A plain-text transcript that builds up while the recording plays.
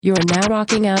You are now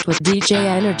rocking out with DJ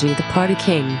Energy, the Party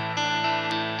King.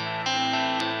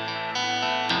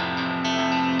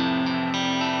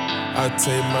 I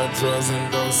take my drugs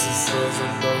and doses.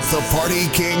 The Party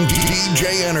King,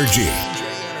 DJ Energy.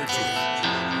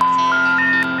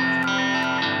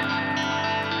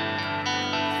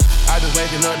 I just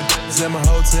waking up in my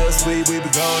hotel suite. We be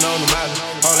going on the mountain,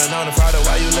 holding on the Friday.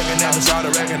 Why you looking at me?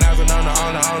 Started recognizing on the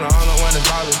one is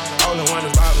ballin'. Only one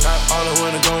is ballin'. Only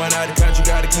one is going out the country.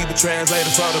 Gotta keep a translator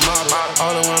for the model.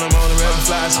 Only one I'm on the rebel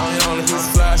flash. Only kiss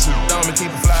the flash. Don't me keep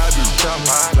it fly. Be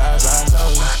jumping. Flashlights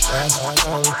only. Flashlights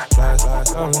only.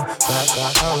 Flashlights only.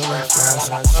 Flashlights only.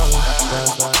 Flashlights only.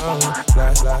 Flashlights only.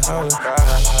 Flashlights only.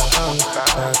 Flashlights only. Flashlights only.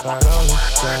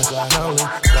 Flashlights only. Flashlights only.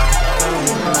 Flashlights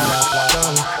only.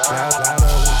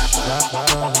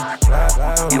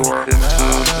 You're in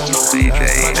tune to DJ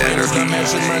Energy.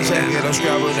 Don't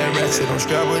scrap with that ratchet, don't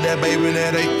scrap with that baby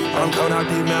that ain't. I'm going out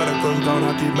these medicals.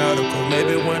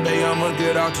 Maybe one day I'ma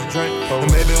get out to drink.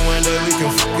 And maybe one day we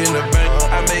can fuck in the bank.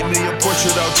 I make me a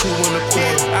portrait of 2 in the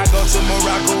quarter. I go to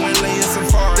Morocco and lay in some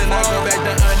far. Then I go back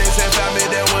to Onyx and find me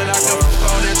that one I can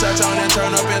fuck on and touch on and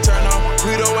turn up and turn on.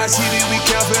 We don't watch TV, we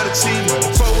count for the team.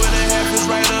 4.5 is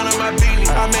right under my beanie.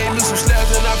 I made me some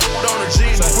slaps and I put on a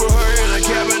jean. Put her in a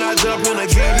cab and I jump in a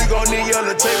game. You gon' need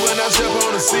yellow tape when I step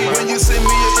on the scene. When you send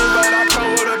me an invite, I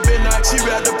come with a midnight. She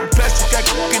wrapped up in plastic, I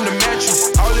cook in the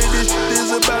mattress. All of this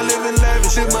is about living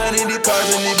lavish. The money, the cars,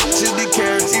 and the bitches, the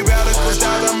carrots. The radical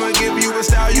style, I'ma give you a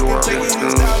style. You can take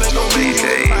any style and go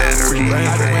DJ Energy.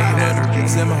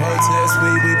 In my hotel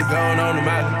suite, we be going on the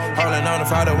mountain, holding on the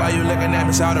Friday. Why you looking at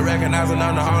me? Started recognizing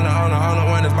on the only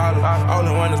one is ballin'.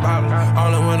 Only one is ballin'.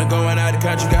 Only one is going out the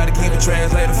country. Gotta keep a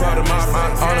translator for the model.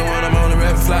 Only one I'm on the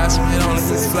rebel flash. Only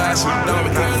kiss the flash. Don't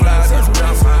be keep fly.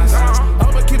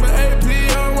 I'ma keep an AP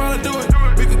on while I do it.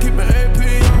 We can keep an AP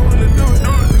on while I do it.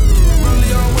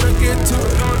 Rolling on when I get to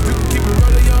it. We can keep it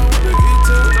rolling on when I get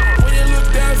to it. When you look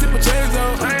down, see my chains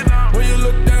on. When you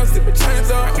look down, see my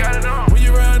chains on. When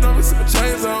you ride on me, see my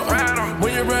chains on.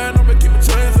 When you ride on me, keep my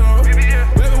chains on.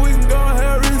 Baby, we can go and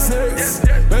have rich sex.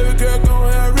 Baby girl, go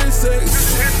and have rich sex.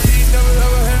 You ain't never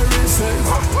ever had rich sex.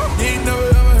 You ain't never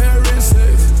ever had rich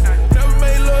sex. Never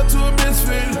made love to a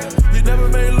misfit. You never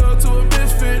made love to a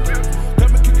misfit. Let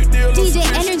me kick your deal. DJ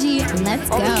Energy, let's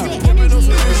go.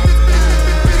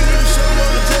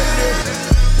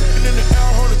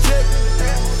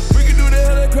 We can do the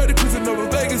hell like credit cruising over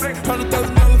Vegas.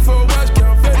 $100,000 for a watch,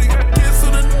 count Fetty. Kiss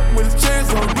on the with his chains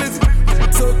on glizzy.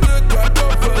 So good, got go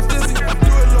for a dizzy. Do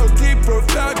it low key,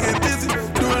 profile, get dizzy.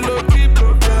 Do it low key,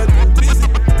 profile, get busy.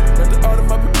 Got the art of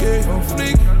my bouquet on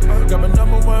fleek. Got my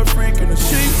 #1 freak in the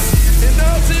sheets. And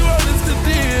all she wants is the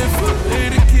DM for me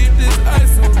to keep this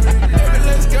ice on me. Baby,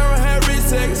 let's go and have rich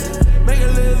sex. Make a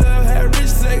little love, have rich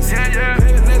sex.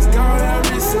 Baby, let's go and have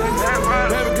rich sex.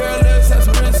 Baby girl, let's have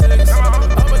some rich sex.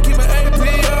 I'ma keep an AP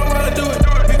on while I do it.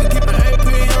 We can keep an AP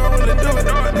on when I do it.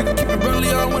 We can keep it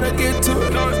rolling on when I get to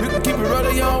it. We can keep it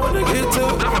rolling on when I get to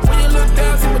it. When you look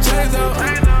down, see my chains on.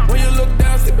 When you look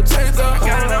down, see my chains on.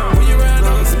 When you ride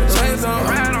on me, see my chains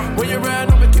on. When you ride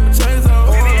on me, keep my chains on.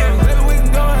 Baby, we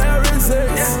can go and have rich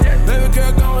sex. Baby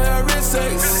girl, go and have rich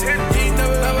sex. You ain't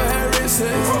never ever had rich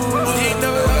sex. You ain't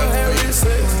never ever had rich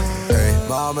sex. Hey,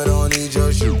 mama don't need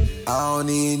your shoe. I don't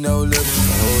need no living.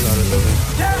 A whole lot of living.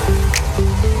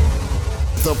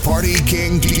 The Party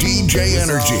King, DJ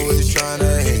Energy. Always trying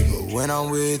to hate, but when I'm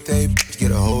with they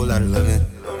get a whole lot of loving.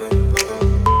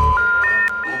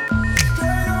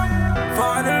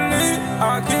 Finally,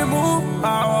 I can move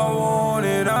how I want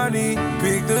it. I need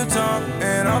pick the top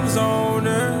and I'm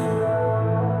zoning.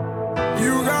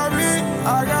 You got me,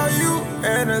 I got you,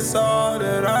 and it's all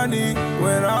that I need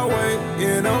when I wake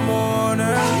in the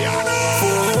morning. For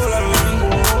a whole lot of loving.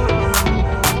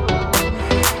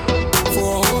 For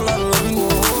a whole lot of loving.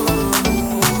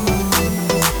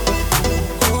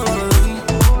 Whole lot of loving.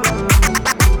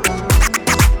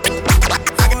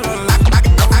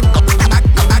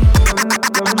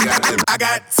 I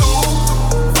got 2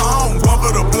 phones, one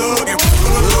for the plug and one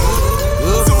for the load.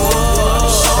 2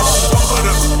 phones, one for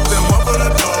the then one for the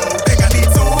door. Think I need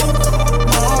 2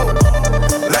 more.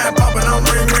 Lamp popping, I'm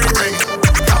ring, ring, ring.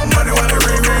 Count money when it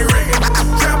ring, ring, ring.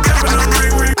 Trap tapping, I'm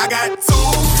ring, ring. I got 2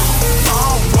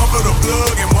 phones, one for the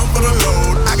plug and one for the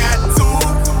load. I got 2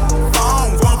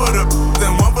 phones, one for the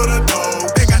then one for the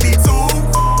door. Think I need 2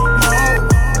 more.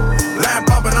 Lamp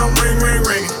popping, I'm ring, ring,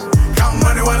 ring. Count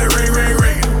money when it ring, ring,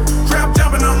 ring. Trap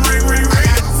jumping, I'm ring, ring, ring. I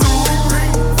got 2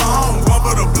 phones, one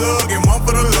for the plug and one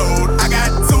for the load. I got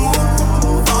 2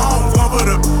 phones, one for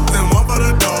the then one for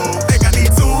the door. Think I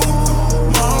need 2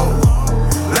 more.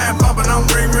 Lamp popping, I'm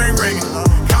ring, ring, ring.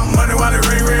 Count money while it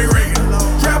ring, ring, ring.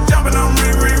 Trap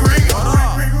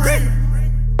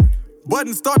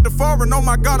button, start to foreign. Oh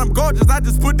my God, I'm gorgeous. I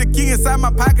just put the key inside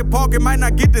my pocket, pocket. Might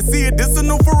not get to see it. This a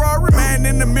new Ferrari. Man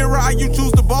in the mirror, how you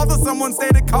choose to bother? Someone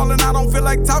stated calling, I don't feel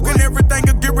like talking. Everything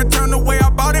could get returned the way I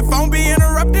bought it. Phone be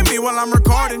interrupting me while I'm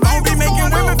recording. Phone be making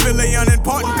women feel they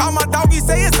unimportant. Call my doggy,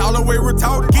 say it's all the way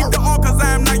retarded. Keep the all cause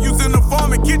I am not using the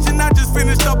form. In kitchen, I just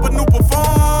finished up a new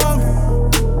perform.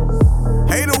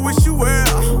 Hater, wish you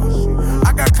well.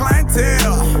 I got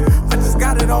clientele. I just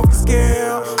got it off the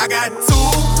scale. I got 2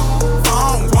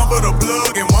 phones, one for the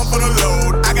plug and one for the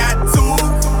load. I got 2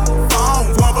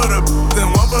 phones, one for the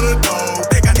then one for the dough.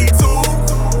 Think I need 2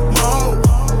 more.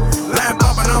 Line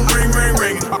popping, I'm ring, ring,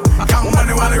 ringing. Count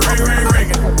money while it ring, ring,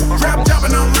 ringing. Trap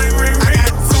jumping, I'm ring, ring, ringing. I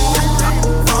got 2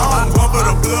 phones, one for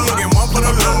the plug and one for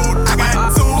the load. I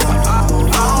got 2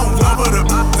 phones, one for the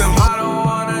then one. I don't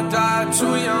wanna die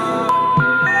too young.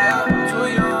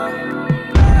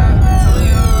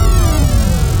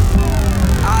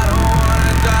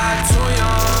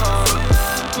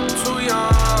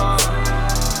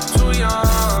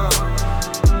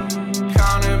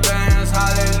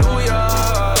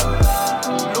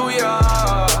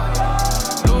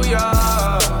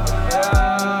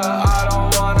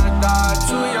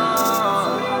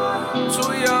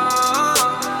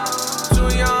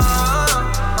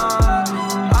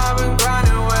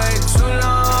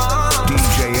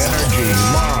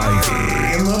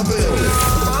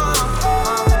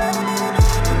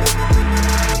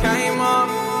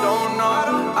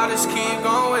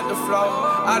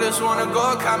 I just wanna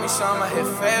go call me some. I hit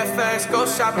Fairfax, go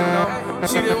shopping low.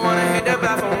 She just wanna hit that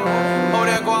bathroom room. Hold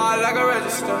that guap like a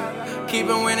register. Keep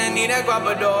it winning, need that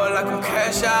guapador. Like I'm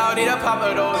cash out, need a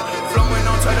papador. Flowing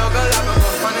on Toyota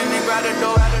Galapagos, running and grab the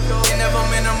door. You never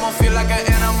minimal, feel like an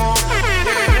animal.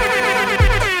 Yeah.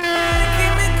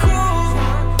 Keep it cool.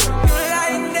 You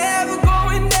like never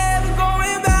going back.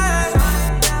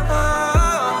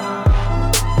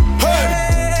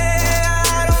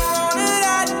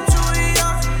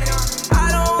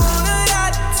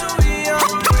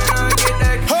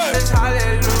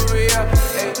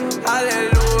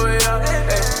 Hallelujah,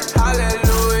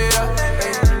 hallelujah,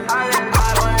 I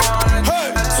don't wanna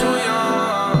die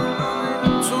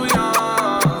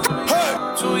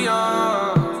too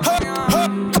young, too young,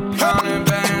 counting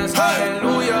bands,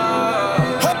 hallelujah,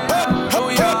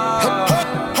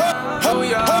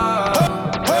 hallelujah, I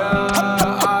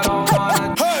don't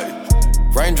wanna.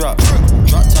 Raindrop,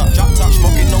 drop top,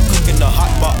 smoking, no cooking, the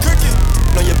hot pot,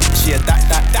 know your bitch, yeah, that.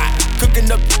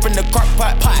 Cooking up in the crock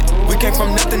pot. We came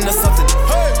from nothing to something.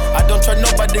 I don't try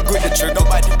nobody, grip the trigger.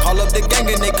 Nobody call up the gang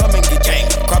and they come and get gang.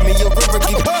 Cry me a river,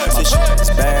 keep it's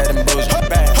bad and bullshit.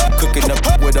 Cooking up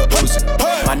with a Uzi.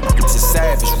 My niggas is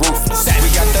savage, ruthless.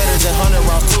 We got 30s and 100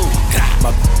 rounds too.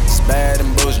 My is bad and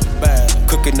bullshit.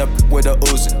 Cooking up with a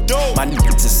Uzi. My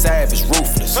niggas is savage,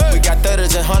 ruthless. We got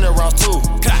 30s and 100 rounds too.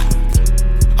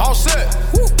 All set.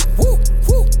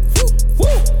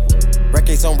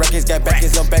 Records on records, got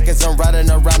backers on backers, I'm riding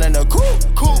around in a cool.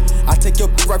 I take your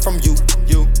right from you.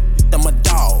 I'm a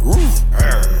dog,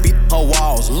 beat her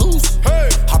walls loose.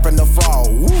 Hop in the frog,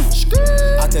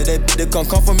 I tell that bitch to come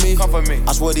for me.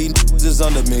 I swear these niggas is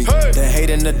under me. The hate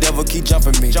and the devil keep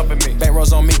jumping me. Bank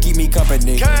rolls on me, keep me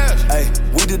company. Hey,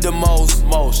 we did the most,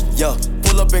 yeah.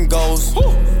 Pull up and goes,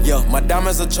 yeah. My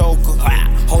diamonds a choker,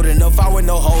 holding up fire with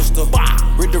no holster.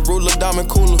 Read the ruler, diamond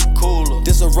cooler.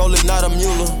 This a roller, not a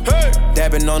mule.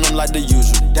 Dabbing on them like the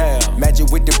usual. Damn,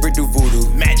 magic with the brick do voodoo.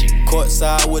 Magic,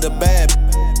 courtside with a bad.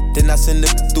 Then I send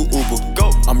it through Uber.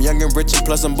 Go. I'm young and rich and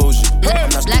plus I'm bougie. I'm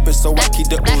not stupid, so I keep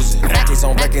the Uzi. Records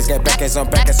on records, got backers on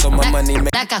backers, so my money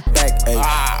make back. Ayy,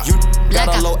 you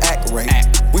got a low act rate.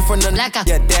 We from the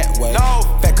yeah that way.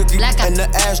 Fat cookie in the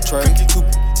ashtray. Two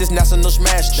just national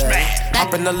smash day.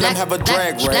 Hop in the limb, have a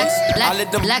drag race. I let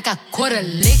them like a quarter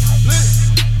lick.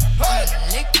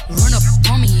 Run up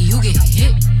on me, you get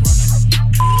hit.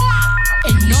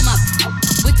 And know my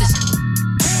with this.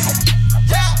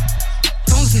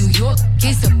 New York,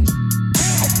 gangsta.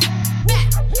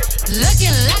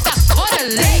 Looking like a quarter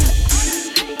lick.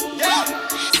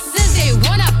 Since they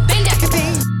wanna bend that.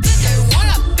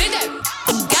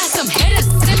 Got some hitters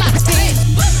in my face.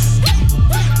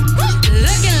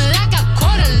 Looking like a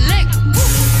quarter lick.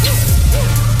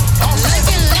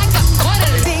 Looking like a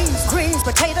quarter lick. Beans, greens,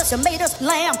 potatoes, tomatoes,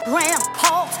 lamb, ram,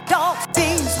 hog, dog.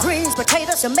 Beans, greens,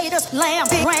 potatoes, tomatoes, lamb,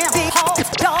 ram, hog,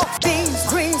 dog. Beans,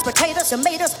 greens, potatoes,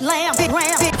 tomatoes, lamb,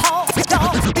 ram, hog,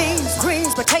 dog. Beans,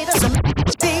 greens, potatoes,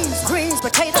 beans, greens,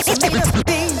 potatoes, tomatoes,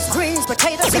 beans, greens,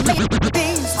 potatoes,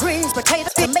 beans, greens,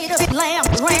 potatoes, tomatoes, lamb,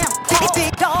 ram, hog,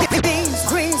 dog. Beans,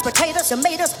 greens, potatoes,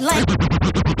 tomatoes, lamb.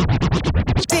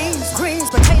 Beans, greens,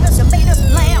 potatoes, tomatoes,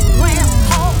 lamb, ram,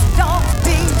 hog, dog.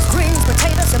 Beans, greens, potatoes.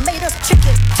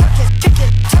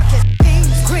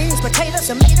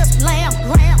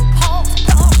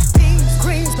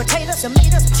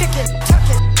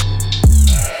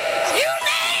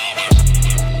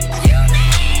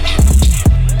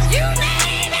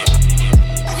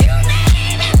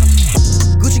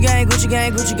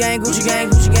 gang, Gucci gang, Gucci gang,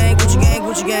 Gucci gang, Gucci gang,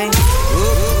 Gucci gang.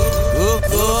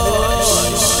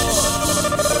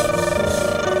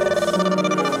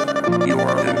 You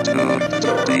are in tune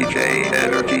to DJ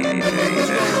Energy.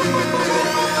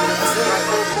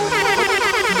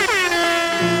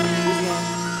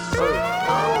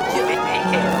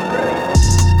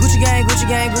 Gucci gang, Gucci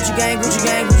gang, Gucci gang, Gucci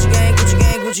gang, Gucci gang, Gucci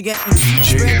gang, Gucci gang.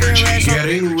 DJ Energy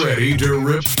getting ready to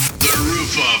rip the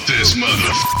roof off this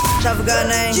motherfucker. I forgot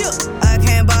name. I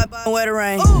can't buy where the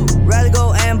rain. Rather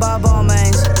go and buy ball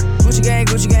mains. Gucci gang,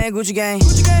 Gucci gang, Gucci gang.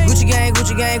 Gucci gang,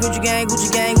 Gucci gang, Gucci gang, Gucci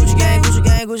gang, Gucci gang, Gucci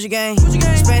gang, Gucci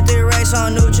gang. Spent 3 racks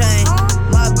on new chain.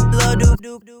 My love Duke.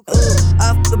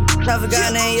 I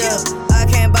forgot name, yeah. I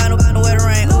can't buy no where the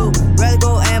rain. Rather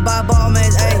go and buy ball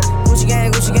mains. Ayy, Gucci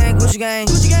gang, Gucci gang, Gucci gang.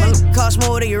 My cost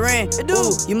more than your rent.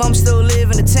 Your mama still live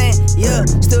in the tent, yeah.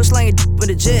 Still slanging with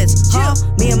the jets, huh?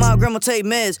 Me and my grandma take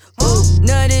meds.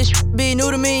 None of this be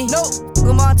new to me. Look,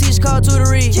 my teacher called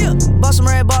tutory. Bought some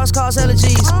red bottles, cost hella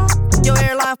G's. Your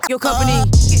airline, your company.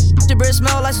 Your breath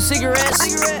smell like some cigarettes.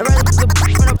 I'd rather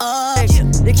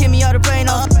they kick me out the plane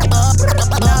off.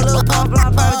 Now Lil Pump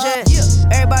flying private jet.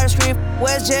 Everybody scream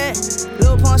WestJet.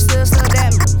 Lil Pump still stuck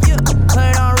at me. Put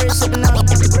it on wrist, sipping out.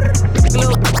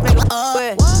 Lil make a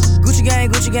wet. Gucci gang,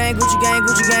 Gucci gang, Gucci gang,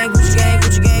 Gucci gang, Gucci gang,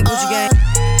 Gucci gang, Gucci gang.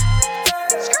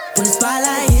 When the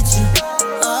spotlight hit you,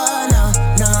 oh no,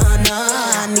 I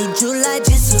need you like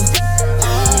Jisoo.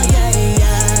 Oh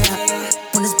yeah.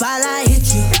 When the spotlight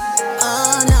hit you,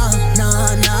 oh no, I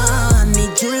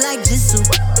need you like Jisoo.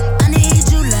 I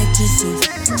need you like Jisoo.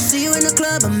 See you in the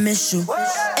club, I miss you.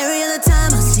 Every other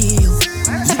time I see you,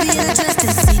 you be dressed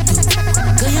in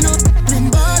see-through. Girl, you know I've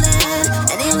been ballin',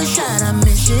 and the only shot I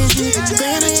miss is you. Girl,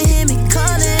 you know you hear me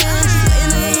calling,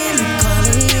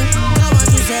 you. Girl, won't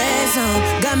you say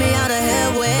something? Got me out of here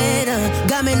waiting,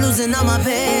 got me losing all my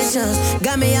patience,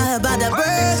 got me out here about to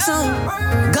break some.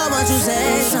 Girl, won't you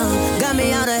say something? Got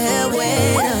me out of here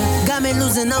waiting, got me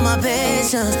losing all my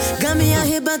patience, got me out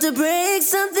here about to break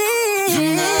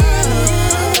something.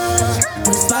 When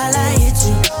the spotlight hit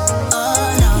you,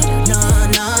 oh no,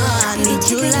 I need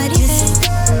you like this.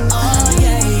 Oh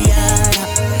yeah.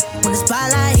 When the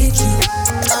spotlight hit you,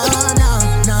 oh no,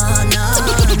 I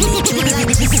need you like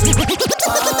this.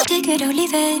 Take it or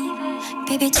leave it,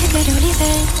 baby, take it or leave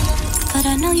it. But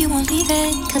I know you won't leave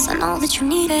it, cause I know that you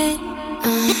need it.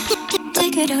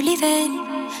 Take it or leave it,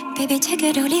 baby, take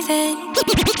it or leave it. But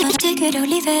take it or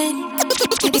leave it,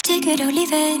 baby, take it or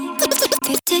leave it.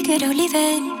 Baby, take it or leave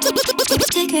it, baby,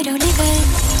 take it or leave it.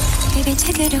 Baby,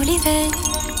 take it or leave it.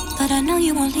 But I know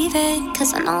you won't leave it,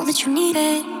 cause I know that you need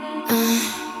it.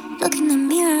 Look in the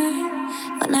mirror,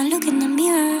 when I look in the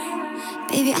mirror,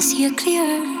 baby, I see it clear,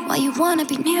 why you wanna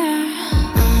be near.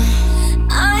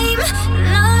 I'm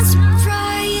not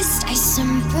surprised, I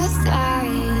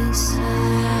sympathize.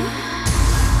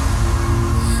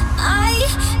 I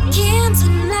can't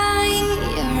deny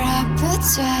your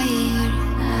appetite.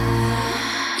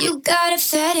 You got a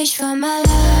fetish for my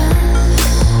love.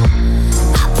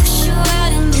 I push you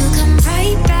out and you come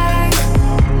right back.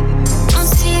 Don't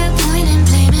see a point in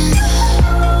blaming.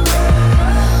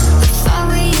 If I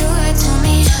were you, I'd tell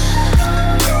me.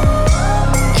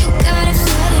 You got a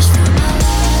fetish for my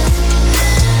love.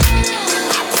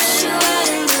 I push you out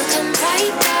and you come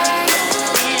right back.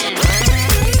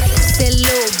 Say,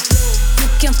 Lil, you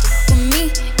can f with me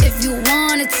if you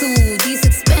wanted to. These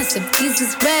expensive, these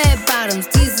is red bottoms,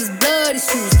 these is bloody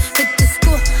shoes. Hit the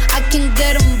school, I can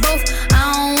get them both.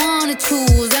 I don't wanna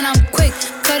choose, and I'm quick,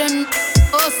 cut a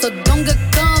off, so don't get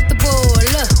comfortable.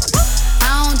 Look, I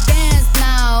don't dance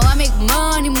now, I make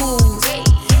money move.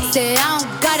 Say I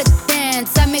don't gotta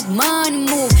dance, I make money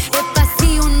move. If I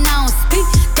see you now speak,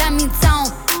 that means I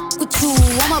don't f with you.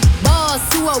 I'm a boss,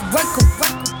 you a worker,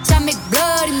 I make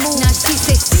bloody moves. Now she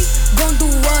say she gon' do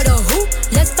what or who?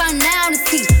 Let's find out and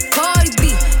see. Cardi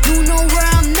B, you know where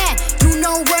I'm at, you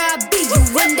know where I be. You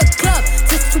in the club,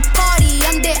 just to party,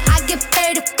 I'm there, I get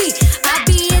paid a fee. I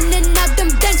be in and out them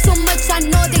banks so much, I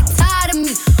know they tired of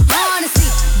me. Honestly,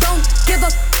 don't give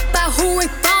a f about who in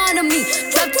front of me.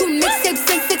 Drop 2 mixtapes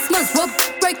in 6 months, what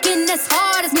breaking as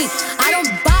hard as me. I don't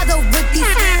bother with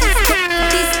these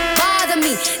bother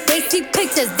me. They see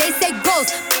pictures, they say goals,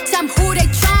 I'm who they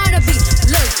tryna be.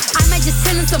 Look, I might just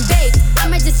chill in some babe, I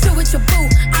might just chill with your boo,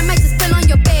 I might just spill on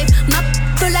your babe. My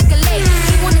feel like a lake,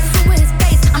 he wanna swim with his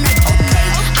face. I'm like, okay,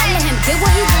 I let him get what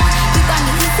he want. He got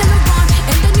me East and LeBron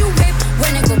in the new whip.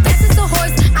 When it go fast as a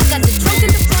horse, I got the trunk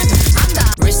in the front. I'm the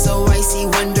wrist so icy,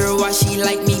 wonder why she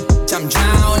like me. I'm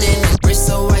drowning. Wrist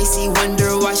so icy,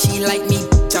 wonder why she like me.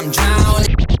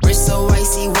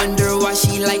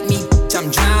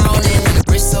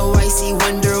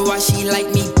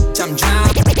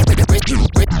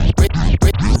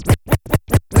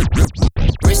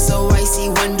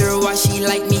 ain't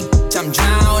like me, I'm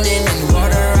drowning in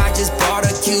water. I just bought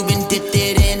a cube and dipped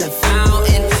it in a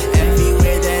fountain.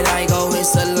 Everywhere that I go,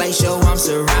 it's a light show, I'm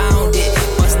surrounded.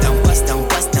 Bust down, bust down,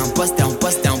 bust down, bust down,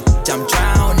 bust down, I'm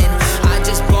drowning. I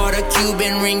just bought a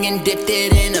Cuban ring and dipped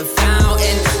it in a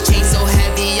fountain. Chain so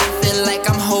heavy, I feel like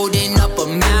I'm holding up a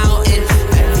mountain.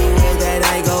 Everywhere that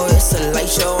I go, it's a light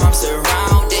show, I'm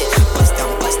surrounded. Bust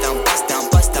down, bust down, bust down,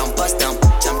 bust down, bust down,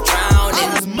 I'm drowning.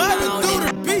 I was mobbing through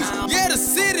the beach, yeah, the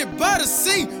city by the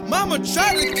sea. Mama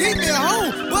tried to keep me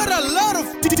home, but I love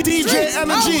the DJ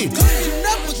Energy. I was cooking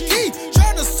up a key,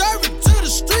 trying to serve it to the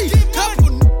street.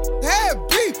 Couple had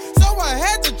beef, so I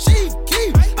had the chief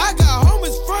key. I got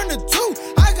homies from the 2,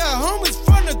 I got homies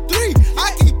from the 3.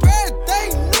 I keep everything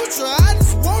neutral, I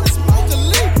just wanna smoke a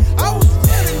leaf. I was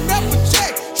running up a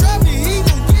check, Travis, he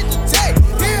gon' get the tech.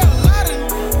 Hear a lot of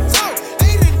talk,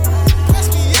 they didn't press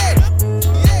me yet.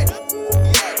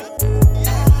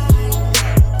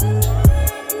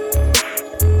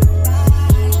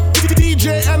 DJ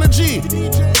Energy.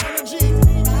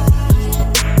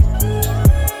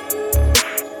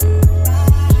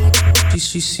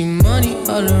 She see money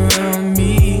all around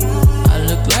me. I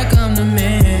look like I'm the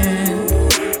man.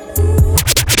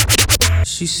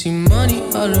 She see money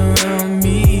all around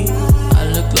me. I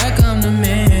look like I'm the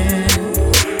man.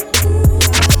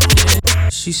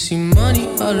 She see money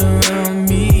all around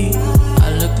me.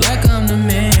 I look like I'm the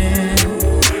man.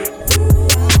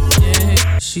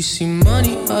 Yeah. She see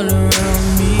money all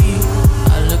around me.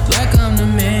 I look like I'm the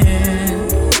man.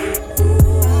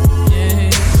 Yeah.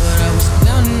 But I was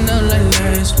down and out like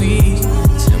last week.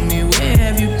 Tell me, where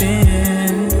have you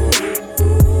been?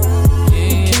 Yeah.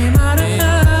 You came out of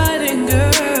hiding,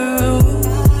 girl.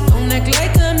 Don't act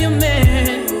like I'm your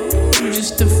man. You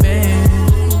just a fan.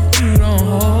 You don't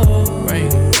hold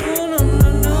right. No,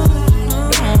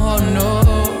 don't hold no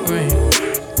right.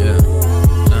 Yeah.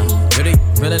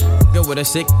 Really good with a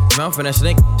sick mouth and a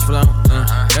snake flow.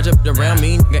 Got you around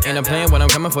me, nigga, and I'm playing when I'm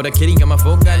coming for the kitty. Got my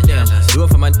full goddamn. Do it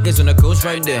for my niggas in the coast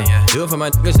right there. Do it for my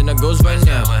niggas in the ghost right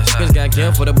now. Niggas got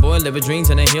killed for the boy, living dreams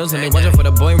in the hills, and they watching for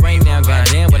the boy right now.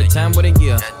 Goddamn, what a time, what a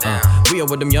year. We are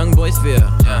what them young boys feel.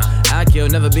 I kill,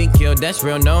 never be killed. That's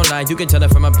real, no lie. You can tell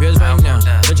it from my peers right now.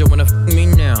 Don't you wanna f me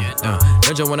now?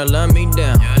 Don't you wanna love me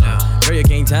down? Girl, you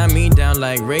can't tie me down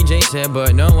like Ray J said,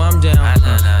 but no, I'm down.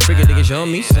 Freaking nigga, show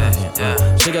me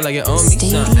something. Shake it like you own me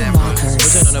something.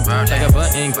 Push it on the bar like a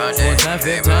button. One time,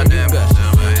 fifth time, you got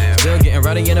still getting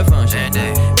rowdy in the function.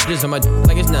 Just on my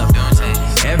like it's nothing.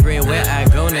 Everywhere I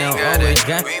go now, always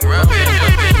got me.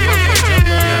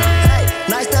 Hey,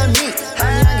 nice to meet.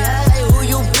 I'm young, hey, who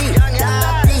you be?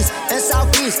 Down East and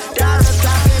Southeast. Got her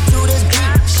clock into this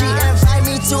beat. She invite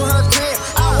me to her crib.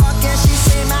 I walk in, she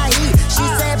see my heat. She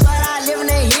said, but I live in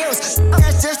the hills.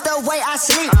 That's just the way I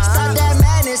sleep. Stop that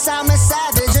madness, I'm a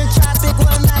savage. In traffic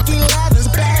with Mac 11s.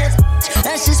 Bad,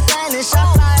 and she Spanish. I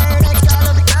fired that girl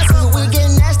of blessings. We get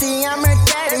nasty, I'm her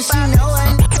daddy. She know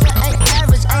I ain't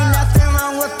average. Ain't nothing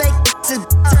wrong with fake.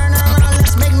 Turn around,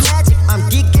 let's make magic. I'm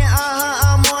geeking,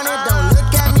 I'm on it. Don't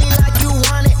look at me like you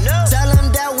want it. Tell them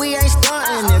that we ain't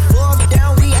stunting it. Fall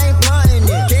down, we ain't blunting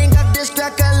it. King of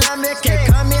District Columbia, can't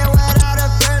come here without a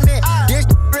permit. This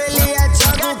really a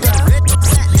jungle,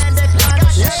 and the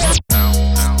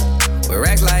We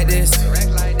rack like this.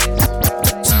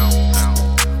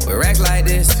 We rack like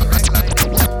this.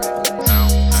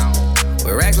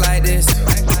 We rack like this.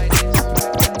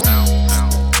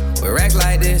 We rack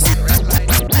like this.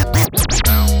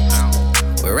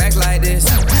 We rack like this.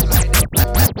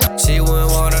 She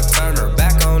wouldn't wanna turn her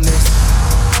back on this.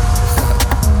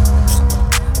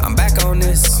 I'm back on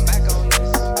this.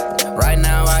 Right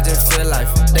now I just feel like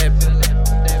that.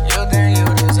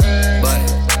 But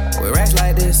we rack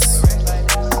like this.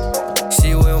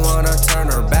 She wouldn't wanna turn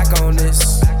her back on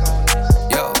this.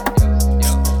 Yo,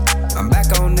 I'm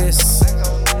back on this.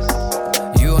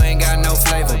 You ain't got no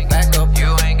flavor, back up.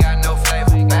 You ain't got no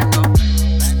flavor, back up.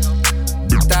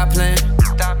 Stop playing.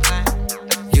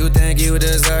 You think you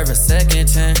deserve a second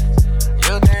chance?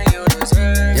 You think you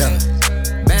deserve? Yeah,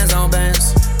 bands on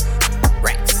bands,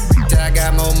 racks. I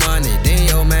got more money than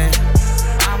your man.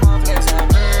 I'm off that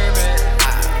suburban.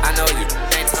 I know you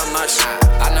ain't talking much.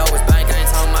 I know his bank ain't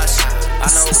talking much. I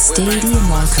know his Stadium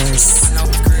Walkers. I know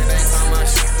his crib ain't talking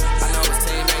much. I know his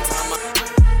team ain't talking much.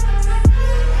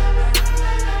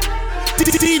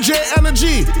 DJ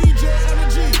Energy.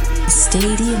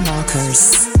 Stadium Walkers.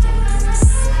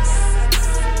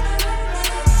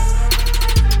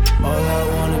 All I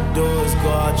wanna do is go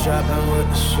out trapping with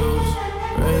the shoes.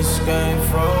 Wrist game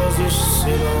froze, you should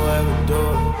see the way we do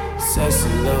it. Sexy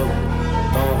look,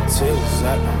 throwing titties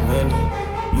like I'm winning.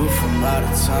 You from out of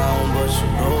town, but you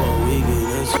know what we get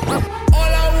into.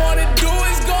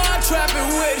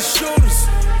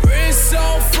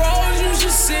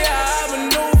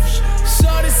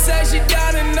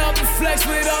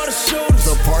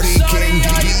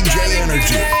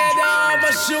 Energy.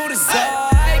 My shooters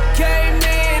I came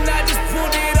in, I just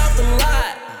pulled it off the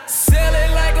lot.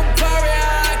 Sailing like a pirate,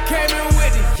 I came in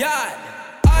with the yacht.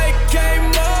 I came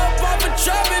up off a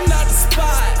trap and not the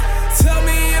spot. Tell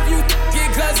me if you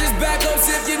it, cause it's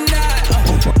backups if you're not.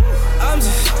 I'm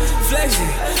just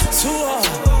flexing, too hard.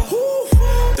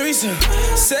 Threesome,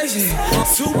 section,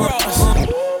 2 bras.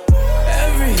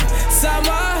 Every time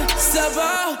I step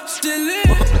out, still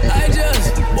in. I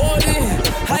just bought in,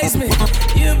 Heisman,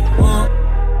 yeah.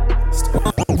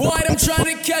 Boy, them trying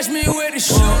to catch me with the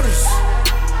shooters.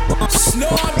 Snow,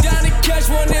 I'm down to catch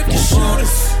one if you shoot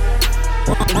us.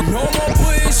 No more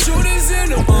putting shooters in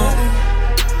the water.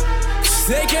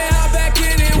 They can't hop back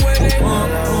in it when they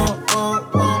want.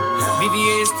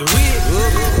 BBA is the real.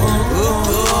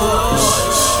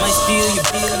 Might steal your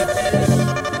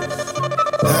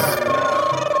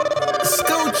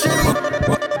Scoochie.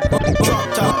 Drop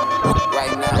top.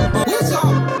 Right now. What's up?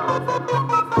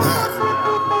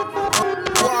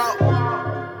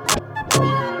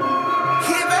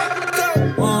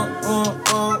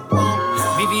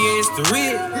 BBA is the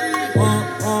real.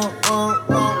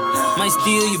 Might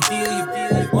steal you,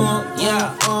 yeah,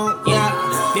 yeah.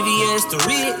 BBA is the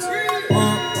real.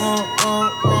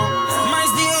 Might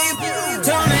steal you,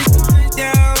 tone it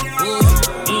down.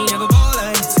 You never ball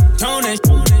like tone it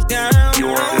down.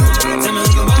 You're listening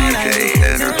to DJ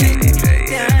Energy.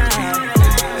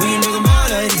 We never ball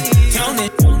like this. Tone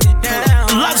it down.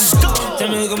 Let's go. Tell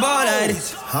me we can ball like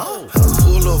this.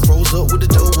 Pull up, froze up with the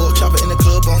dough up. Chopper in the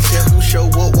club, on care who show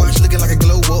up. Watch looking like a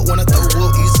glow up. When I throw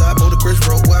up, east side, boulder, Chris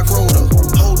Road, where I growed up.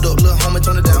 Hold up, little homie,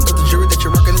 tone it down. Cause the jury that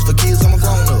you're rocking is for kids, I'm a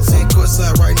grown up. Same court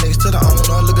side, right next to the owner.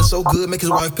 Looking so good, make his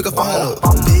wife pick a phone up.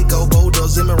 Big old boulder,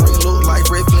 Zimmer ring, look like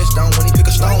Red Flintstone when he pick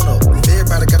a stone up. If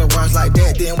everybody got a watch like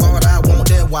that, then why would I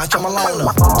want that watch? I'm alone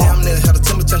up. Damn near had a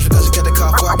temper tantrum cause you got the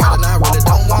car before I got it, and I really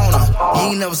don't want her.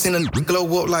 You ain't never seen a glow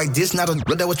up like this, not a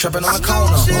that was trapping on the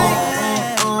corner.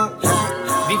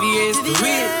 BBA is the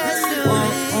real.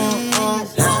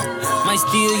 Might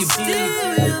steal you,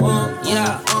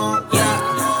 yeah, yeah.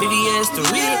 BBA is the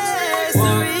real.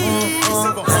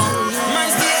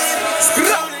 Might steal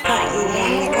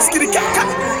you. Skitty cat cat.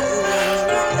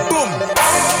 Boom.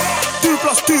 2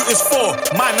 + 2 is 4.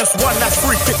 -1, that's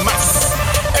 3. Quick maths.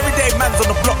 Everyday man's on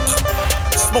the block.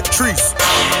 Smoke trees.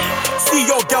 See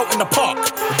your girl in the park.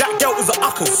 That girl is a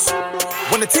uckers.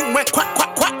 When the thing went quack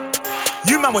quack quack,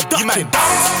 you man were ducking.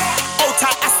 Hold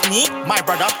tight, ask me, my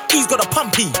brother. He's got a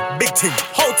pumpy, big thing.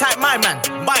 Hold tight, my man,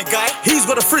 my guy. He's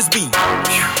got a frisbee.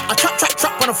 I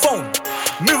trap on the phone,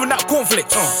 moving that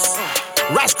cornflakes,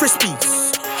 Rice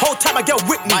Krispies. Hold tight, my girl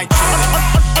with me.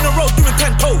 On the road doing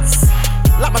 10 toes,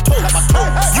 like my toes.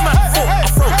 You man thought I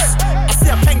froze. I see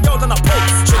a pen girl on a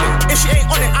pose. If she ain't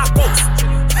on it, I ghost.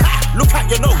 Look at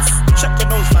your nose, check your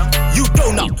nose, man. You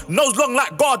donut, nose long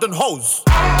like garden hose.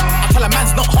 I tell a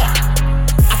man's not hot.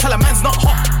 I tell a man's not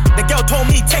hot. The girl told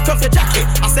me, take off your jacket.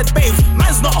 I said, babe,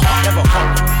 man's not hot, never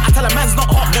hot. I tell a man's not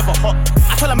hot, never hot.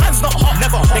 I tell a man's not hot,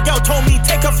 never hot. The girl told me,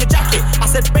 take off your jacket. I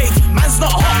said, babe, man's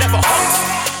not hot, never hot.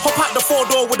 Hop out the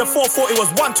 4-door with the 440, it was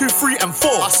 1, 2, 3, and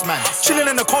 4. Us, man. Chilling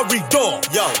in the corridor.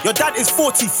 Yo, your dad is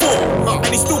 44,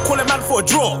 and he's still calling man for a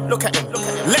draw. Look at him,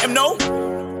 let him know.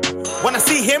 When I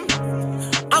see him,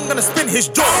 I'm gonna spin his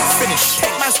jaw. Finish.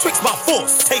 Take man's tricks by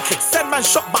force. Take it. Send man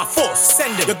shot by force.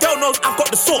 Send it. Your girl knows I've got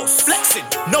the sauce. Flexing.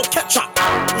 No ketchup.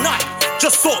 None.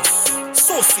 Just sauce.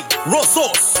 Saucy. Raw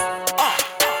sauce.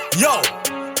 Yo.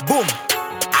 Boom.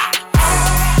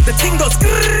 The ting goes.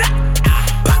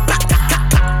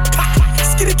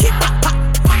 Skitty keep.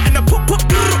 And the pop. Boom.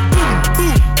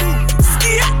 Boom.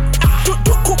 Skia. Boom.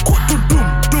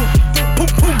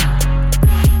 Boom.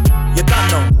 You done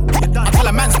know. I tell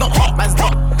a man's not hot. Man's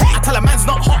not. I tell a man's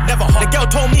not hot, never hot. The girl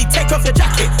told me, take off your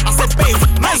jacket. I said, babe,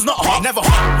 man's not hot, never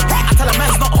hot. I tell a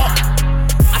man's not hot.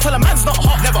 I tell a man's not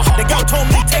hot, never hot. The girl told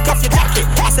me, take off your jacket.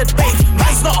 I said, babe,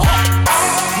 man's not hot.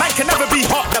 Man can never be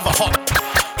hot, never hot.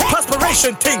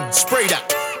 Perspiration ting, spray that.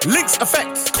 Lynx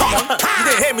effects, come on. You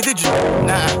didn't hear me, did you?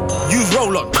 Nah, use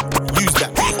roll-on, use that.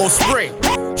 Or spray.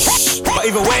 Shh, but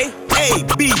either way, A,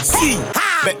 B, C.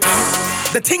 Bet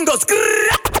the ting goes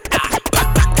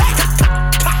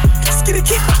skitty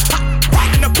keep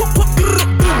and the pop boom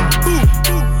boom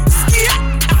skia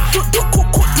boom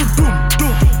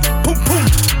boom.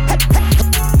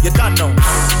 You done know.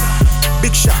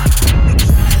 Big shot.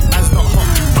 Man's not hot.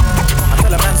 I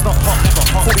tell a man's not hot, never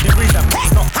hot. 40 degrees and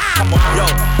man's not hot. Come on, yo.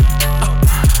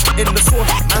 In the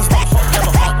sauna, man's not hot,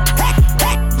 never hot.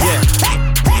 Yeah.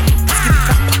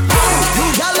 You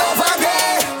got over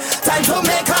there. Time to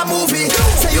make a movie.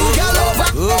 Say you got over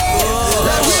there.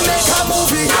 Let we make a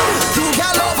movie. You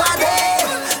got over there.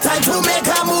 Time to make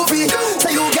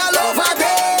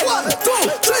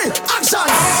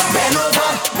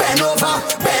bend over,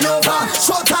 bend over.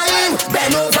 Showtime,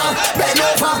 bend over, bend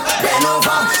over, bend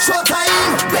over.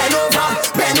 Showtime, bend over,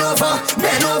 bend over,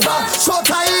 bend over.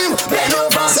 Showtime, bend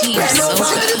over, bend over.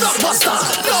 Let it blockbuster.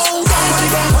 No, on the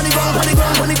ground, on the ground, on the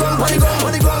ground, on the ground, on the ground,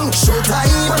 on the ground.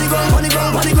 Showtime, on the ground, on the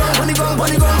ground, on the ground, on the ground, on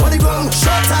the ground, on the ground.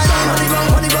 Showtime, on the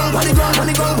ground, on the ground, on the ground, on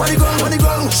the ground, on the ground, on the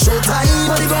ground. Showtime,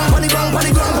 on the ground, on the ground, on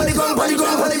the ground, on the ground, on the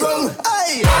ground, on the ground.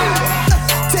 Hey,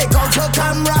 take out your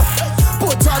camera,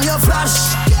 put on your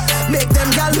flash, make them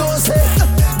gal know say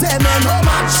them ain't no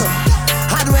match.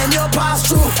 And when you pass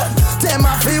through, them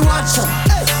a free watch.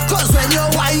 Cause when you're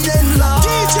winding low,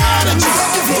 make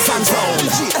up your face and phone.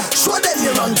 Show them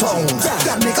you run town.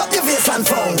 Make up your face and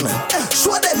phone.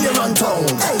 Show them you run town.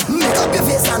 Make up your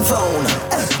face and phone.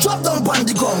 Drop down on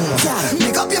the ground.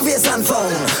 Make up your face and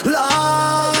phone.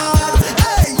 Lord,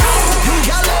 hey, you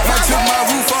got love. I took my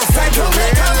roof off at the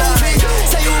red light.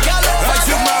 Say you got love. I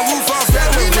took my roof off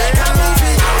at the red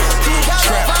light.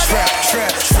 Trap, trap, trap,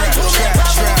 trap, trap,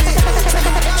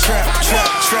 trap,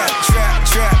 trap, trap, trap,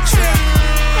 trap, trap.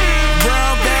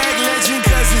 Brown bag legend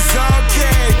 'cause it's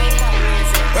okay.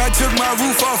 I took my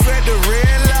roof off at the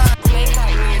red light.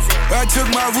 I took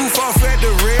my roof off at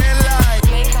the red light.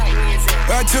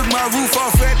 I took my roof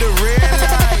off at the red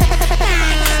light.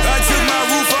 I took my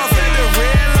roof off at the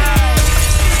red light.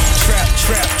 Trap,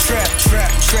 trap, trap,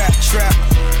 trap, trap, trap.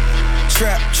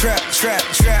 Trap, trap, trap,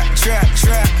 trap, trap,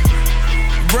 trap.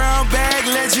 Brown bag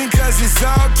legend 'cause it's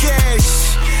all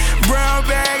cash. Brown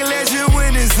bag legend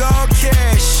when it's all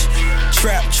cash.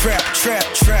 Trap, trap, trap,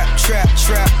 trap, trap,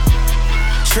 trap.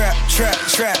 Trap, trap,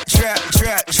 trap, trap,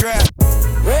 trap, trap.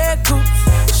 Red coops,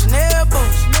 Chanel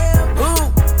boots.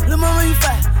 Ooh, little mama, you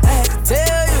fat. I had to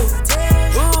tell you.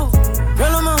 Ooh,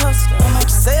 girl, I'm a hustler. I'm about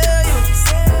to sell you.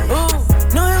 Ooh,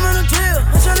 know him on the drill.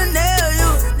 I'm tryna nail you.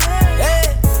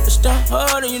 Hey, it's done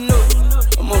hard and you know.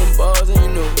 I'm on them bars and you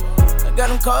know. I got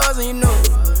them cars and you know.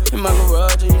 In my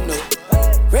garage and you know.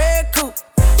 Red coupe,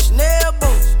 Chanel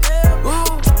boots.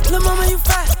 Ooh, little mama, you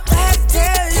fat. I had to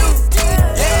tell you.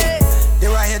 Yeah, they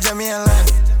right here, just me and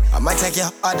London. I might take you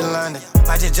out to London.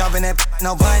 Might just jump in that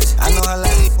no budget. I know her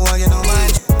like won't get no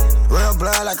money. Real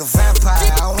blood like a vampire.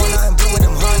 I don't want nothing blue with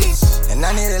them honeys. And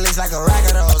I need at least like a rack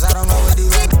of those. I don't know what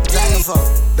these dragging for.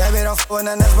 Baby, don't f with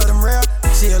nothing else but them real.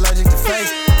 She allergic to face.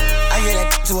 I get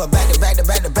that to her back to back to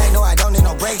back to back. No, I don't need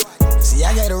no break. See,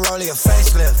 I gave the rollie a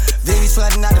facelift. Vivi's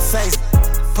flooding out the face.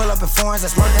 Pull up in foreigns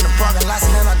that's working the parking lots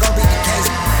and then I go beat the case.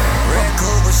 Red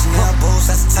cool with Chanel boots.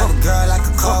 That's the type of girl like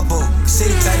a car boot. See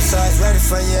the type so it's ready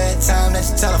for you every time that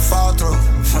you tell her fall through.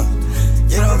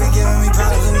 You don't be giving me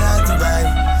problems or nothing,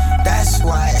 baby. That's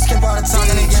why I skip all the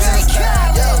talking and get out.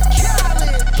 Yo,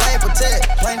 plain protect,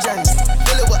 plain journey.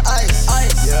 Fill it with ice.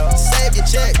 Yeah. Save your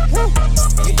check. Woo.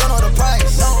 You don't know the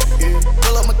price. No.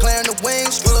 Pull up McLaren the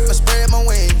wings. Pull up and spread my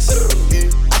wings.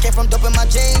 I came from dope in my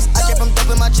jeans. I came from dope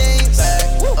in my jeans.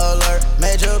 Bag alert,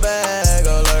 major bag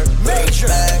alert. Major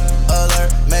bag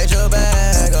alert, major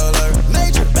bag alert.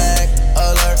 Major bag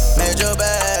alert, major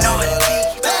bag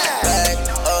alert. Bag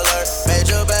alert,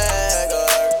 major bag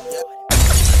alert.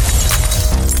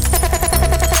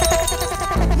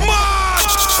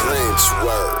 Trench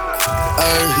work.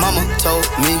 Mama told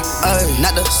me,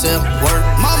 not to sell word.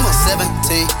 Mama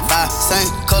 17, 5, same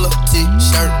color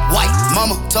t-shirt, white.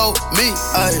 Mama told me,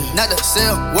 not to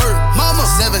sell word. Mama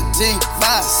 17,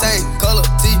 5, same color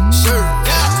t-shirt.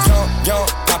 Young,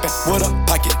 poppin' with a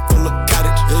pocket full of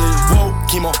cottage. Whoa,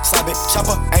 chemo, sabe,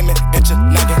 chopper, aiming at your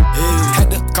noggin. Had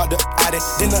to call the Audi,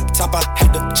 then the top I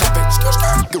had to chop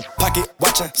it. Pocket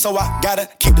watchin', so I gotta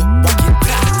keep the rocket.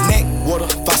 Neck, water,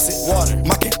 faucet, water,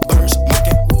 mocking, birds,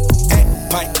 mocking.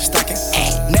 Pint stocking,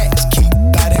 next keep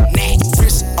biting,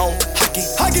 wrist on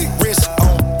hockey, wrist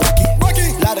on rocky,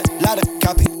 lotta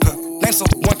copy. Name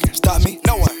someone can stop me,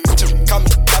 no one. Just call me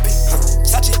copy.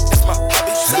 Sachi, that's my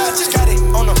hobby. Just got it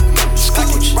on a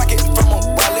cocky, rocket from a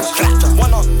wallet.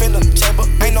 One off in the chamber,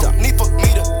 ain't no need for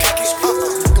me to cock it.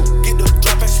 Get the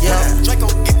dropping, yeah. Draco,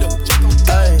 get the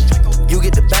Draco. You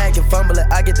get the bag and fumble it,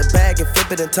 I get the bag and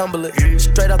flip it and tumble it.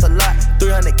 Straight off the lot,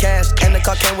 300 cash, and the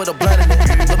car came with a blunt in it.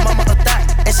 But mama a thot,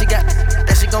 and she gon'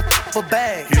 f a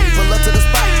bag. Pull up to the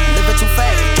spot, living too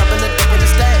fast, dropping the dope in the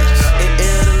stash. In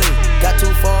Italy, got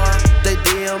too far, they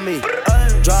DM me.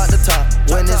 Drop the top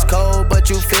when it's cold, but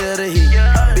you feel the heat.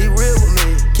 Be real with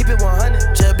me, keep it 100,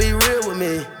 just be real with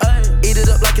me. Eat it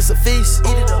up like it's a feast.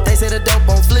 They say the dope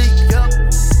on fleek.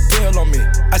 Deal on me,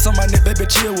 ice on my neck, baby,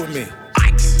 chill with me.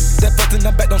 that first in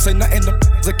the back, don't say nothing, the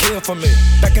a kill for me.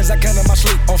 Back as I can in my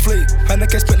sleep, on fleek.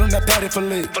 100K spent on that patty for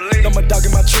leave. Know my dog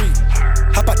in my tree.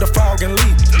 Hop out the frog and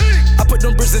leave. I put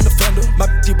them bricks in the fender. My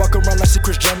bitch walk around like she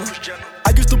Chris Jenner. I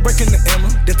used to break in the Emma,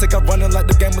 then take out running like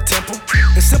the game of Temple.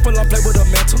 It's simple, I play with a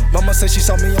mantle. Mama say she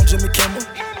saw me on Jimmy Kimmel.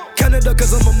 Canada,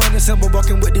 cause I'm a money symbol.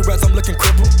 Walking with the rats, I'm looking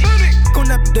crippled. Go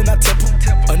nap, then I temple.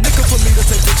 A nickel for me to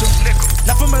take pictures.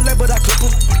 Not from LA, but I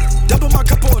triple. Double my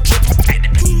cup or a triple.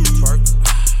 Twerk,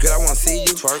 good, I wanna see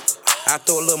you twerk. I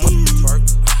throw a little money, twerk.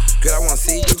 Good, I wanna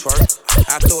see you twerk.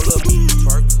 I throw a little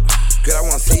twerk. Good, I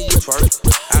wanna see you twerk.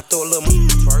 I throw a little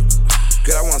twerk.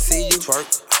 Good, I wanna see you twerk.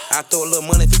 I throw a little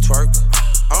money if you twerk.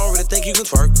 I don't really think you can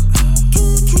twerk.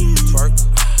 Twerk.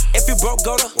 If you broke,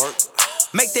 go to work.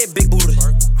 Make that big booty.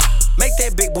 Make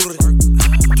that big booty. Can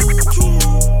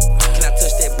I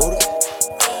touch that booty?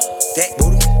 That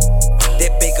booty.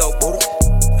 That big old booty.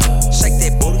 Shake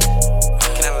that booty.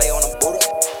 Can I lay on the booty?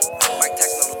 Mike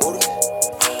Tyson on the booty.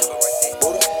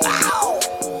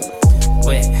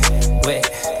 Wet, wet,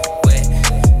 wet,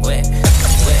 wet, wet,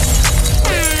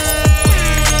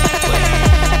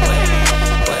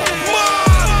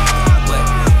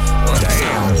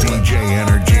 Damn, DJ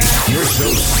Energy. You're so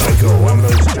psycho on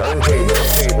those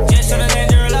turntables. Just tryna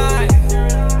change your life.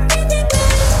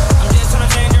 I'm just tryna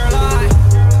change your life.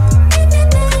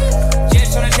 Just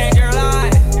tryna change your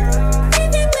life.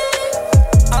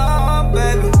 Oh,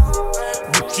 baby.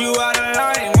 Put you out of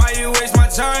line. Why you waste my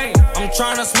time? I'm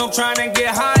tryna smoke, tryna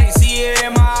get high. See it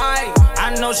in my eye.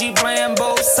 I know she playing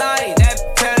both sides. That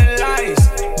telling lies.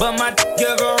 But my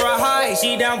give her a high.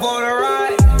 She down for the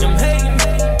ride. I'm hating,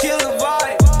 kill the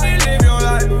vibe. Live your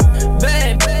life.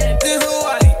 Bad, this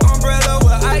Hawaii. Umbrella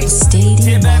with ice.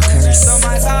 Stadium Walkers. On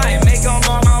my time, make them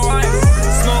on my wife.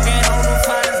 Smoking on the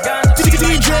finest gun.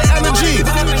 DJ Energy.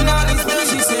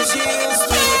 She said she used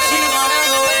to it. She wanna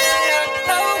go in.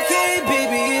 Okay,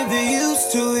 baby, if you're used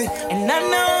to it. And I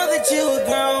know that you a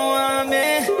grown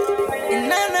woman. And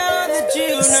I know that you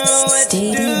know what to do.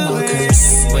 Stadium Walkers.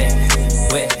 Wet,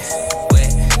 wet,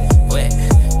 wet, wet,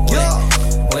 wet,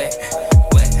 wet,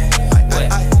 wet,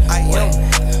 wet,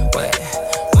 wet, wet,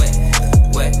 wet,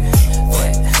 wet,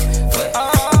 wet. Oh,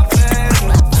 baby.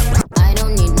 I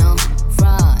don't need no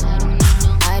fraud.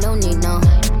 I don't need no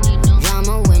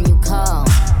drama when you call.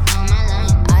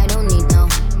 I don't need no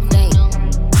fake.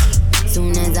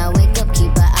 Soon as I wake up,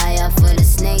 keep an eye out for the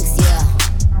snakes, yeah.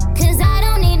 Cause I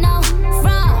don't need no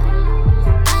fraud.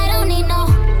 I don't need no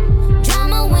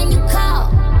drama when you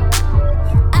call.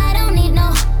 I don't need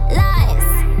no lies.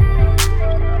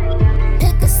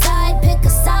 Pick a side, pick a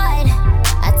side.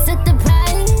 I took the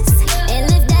prize and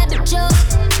lift that bitch up.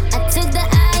 I took the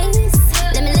ice,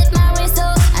 let me lift my wrist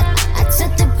up. I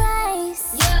took the prize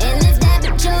and lift that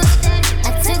bitch up. I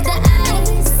took the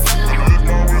ice.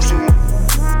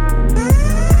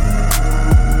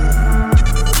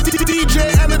 DJ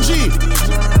Energy.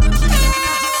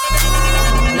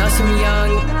 Know some young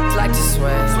like to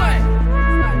swing.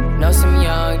 Know some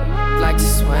young like to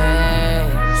swing.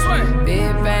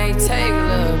 Big bang, take a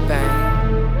little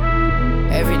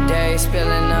bang. Every day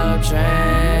spilling no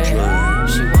drink.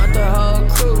 She want the whole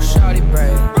crew, shawty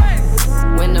break.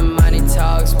 When the money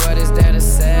talks, what is there to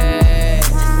say?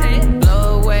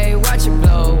 Blow away, watch it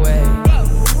blow away.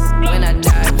 When I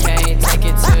die, can't take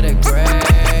it to the grave.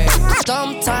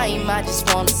 Sometime I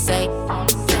just wanna say,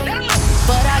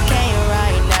 but I can't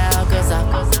right now, cause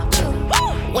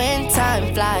when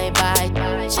time fly by,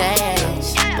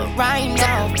 change. But right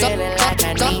now, I'm feeling like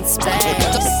I need space.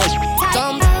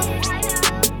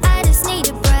 I just need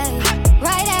a break.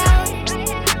 Right out,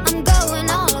 I'm going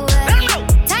all the way.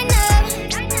 Tighten up,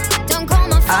 don't call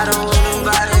my phone. I don't want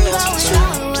nobody else but you. I'm going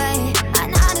all the way.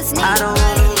 I just need I a don't break.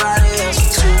 want nobody else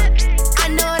but you. I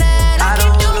know that I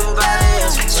don't want nobody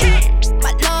else but you.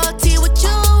 my loyalty with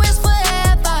you is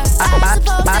forever. I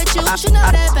suppose that you should know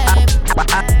that, babe.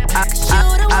 'Cause you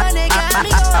the one that got me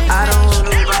going. I don't want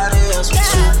nobody else but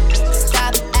you.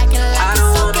 Stop acting like I it's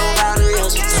don't want okay. nobody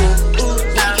else but you.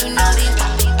 Now you know these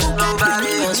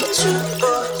Nobody else but you.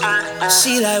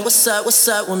 She like, what's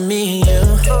up with me and you?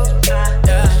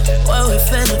 Yeah. What we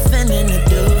finna to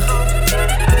do?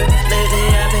 Lately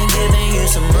I've been giving you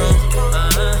some room.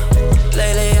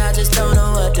 Lately I just don't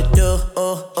know what to do.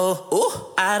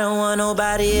 I don't want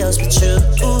nobody else but you.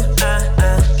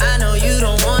 I know you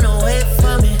don't wanna wait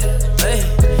for me. Hey,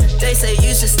 they say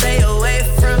you should stay away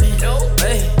from me.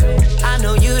 Hey, I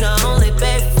know you the only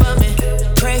babe for me.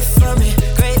 Pray for me,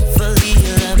 gratefully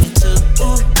you love me too. I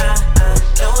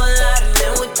know a lot of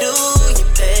men would do you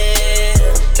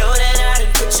better. Know that I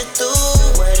done put you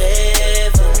through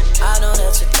whatever. I know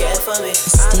that you care for me.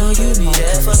 I know you be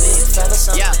there for me if ever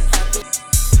something happens.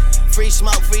 Free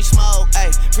smoke, ayy.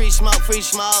 Free smoke,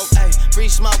 ayy. Free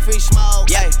smoke, ayy. Free smoke,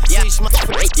 yeah. Free smoke,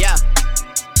 ayy. Yeah.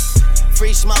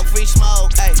 Free smoke, ayy.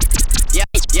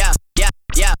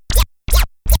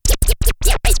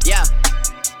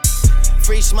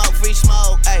 Free smoke,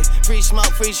 ayy. Free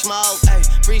smoke,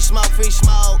 ayy. Free smoke, Free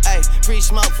smoke, ayy. Free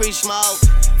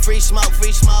smoke,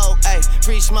 ayy.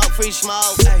 Free smoke, ayy. Free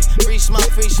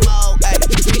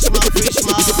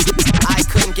smoke. I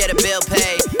couldn't get a bill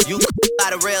paid. You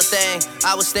got a real thing.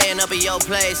 I was staying up at your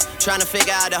place, trying to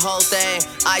figure out the whole thing.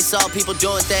 I saw people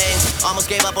doing things, almost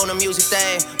gave up on the music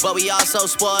thing. But we all so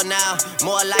spoiled now.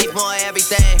 More life, more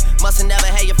everything. Must've never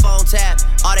had your phone tapped.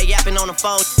 All they yapping on the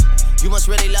phone. You must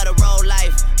really love the road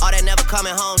life. All that never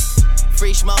coming home.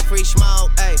 Free smoke, ayy. Free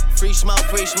smoke, ayy. Free smoke,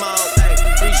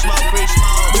 ayy.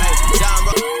 John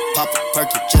Rowe. Pop a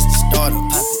perky just to start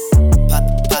up.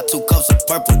 Pop 2 cups of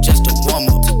purple just to warm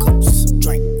up. 2 cups,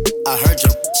 drink. I heard you,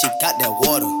 she got that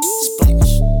water.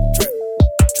 Splash, drip,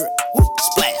 woo,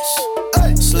 splash.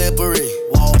 Ay. Slippery,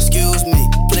 whoa, excuse me,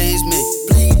 please me.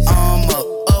 I'm up,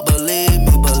 believe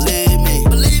me.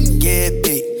 Get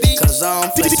beat, cause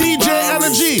I'm flexing. DJ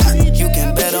Energy. You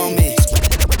can bet on me.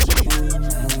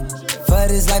 For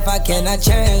this life I cannot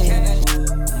change.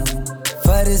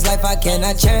 For this life I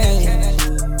cannot change.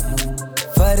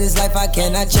 For this life I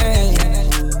cannot change.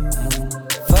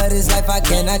 For this life I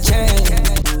cannot change.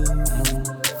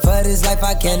 For this life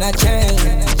I cannot change.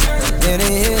 It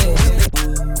is.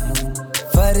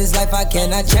 For this life I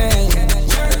cannot change.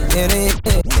 It is.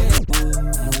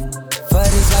 For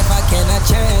this life I cannot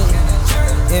change.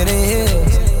 It is.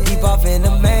 Deep off in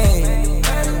the main.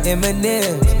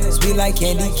 Eminem, sweet like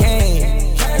candy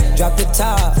cane. Drop the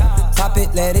top, pop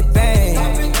it, let it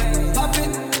bang.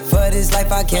 For this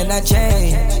life I cannot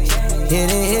change. Hidden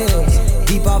hills,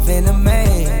 deep off in the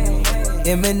main.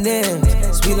 Eminem,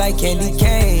 sweet like candy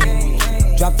cane.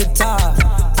 Drop the top.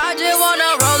 I just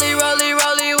wanna rollie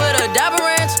with a dapper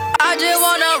ranch. I just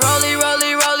wanna rollie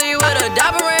with a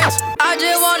dapper ranch. I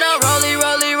just wanna rollie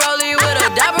with a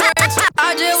dapper ranch.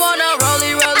 I just wanna rollie.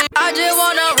 I just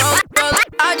wanna rollie.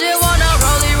 I just wanna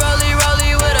rollie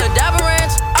with a dapper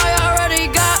ranch. I already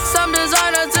got some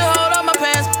designer to hold on my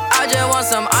pants. I just want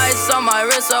some ice on my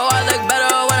wrist so I look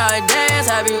better when I dance.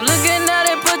 Have you looking at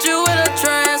it, put you in a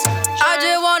trance. I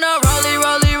just wanna rollie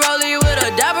with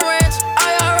a dapper ranch.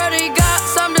 I already got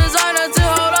some designer to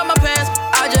hold on my pants.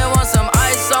 I just want some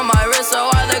ice on my wrist so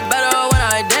I look better when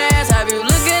I dance. Have you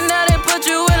looking at it, put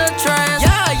you in a trance.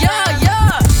 Yeah.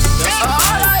 All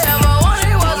I ever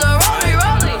wanted was a rollie.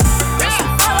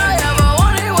 All I ever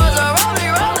wanted was a rollie.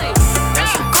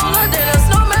 Cooler than a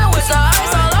snowman with the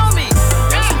ice all on me.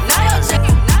 Now you're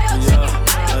chicken.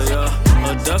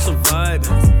 Oh, that's a vibe.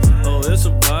 Oh, it's a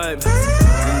vibe.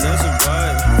 That's a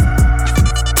vibe.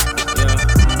 Yeah,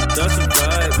 that's a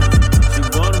vibe. She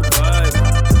want a vibe.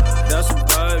 That's a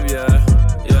vibe, yeah.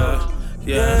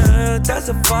 Yeah, that's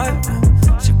a vibe.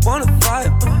 She want a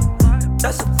vibe.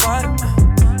 That's a vibe.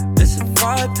 It's a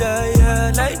vibe,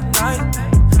 yeah. Late night.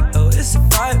 Oh, it's a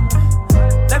vibe.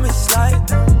 Let me slide.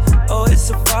 Oh, it's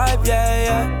a vibe,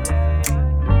 yeah.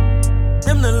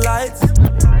 Dim the lights.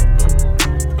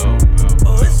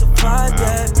 Oh, it's a vibe,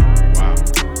 yeah.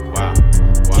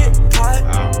 Get high.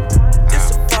 It's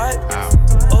a vibe.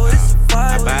 Oh, it's a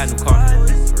vibe. I buy a new car, for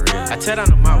real. I tear down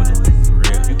the mall with it, for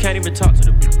real. You can't even talk to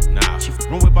the bitch. Nah, she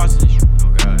room with bosses and shit. Oh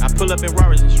God. I pull up in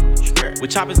Rarers and shit.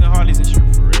 With choppers and Harleys and shit,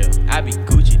 for real. I be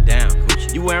Gucci down.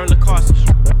 You wearing Lacoste and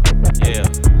shit. Yeah,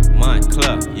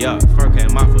 Montclair, yeah. Fur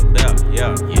came off a belt,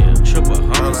 yeah. Triple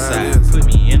homicide, put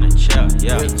me in a chair,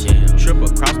 yeah. Triple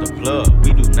across the plug,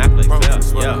 we do not play fair,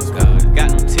 yeah. Got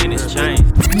no tennis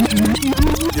chains.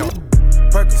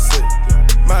 Percocet,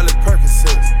 Miley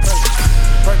Percocet,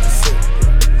 Percocet,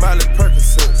 Miley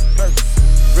Percocet,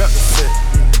 represent,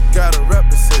 gotta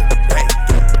represent.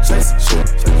 Chase a chick,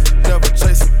 never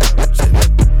chase a chick.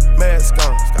 Mask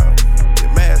on, get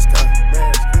mask on,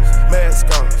 mask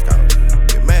on,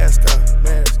 get mask on.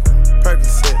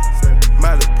 Percocet,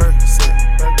 Miley Percocet,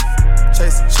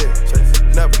 chase a chick,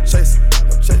 never chase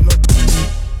no.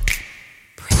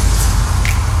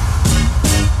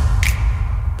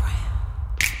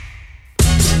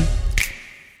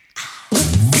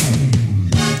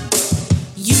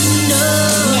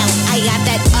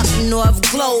 North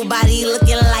glow, body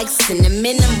looking like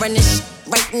cinnamon. I'm running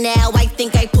right now, I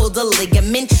think I pulled a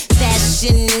ligament.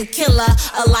 Fashion killer,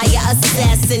 a liar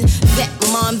assassin. Vet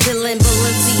mom villain,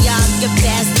 Balenciaga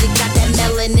bastard. Got that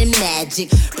melanin magic,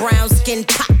 brown skin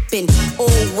poppin'.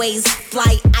 Always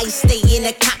fly, I stay in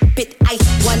a cockpit. I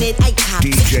want it, I cop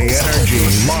it. DJ Energy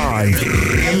live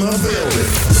in the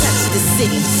building. Touch the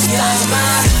city. You're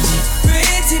my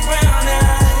pretty brown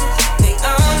eyes.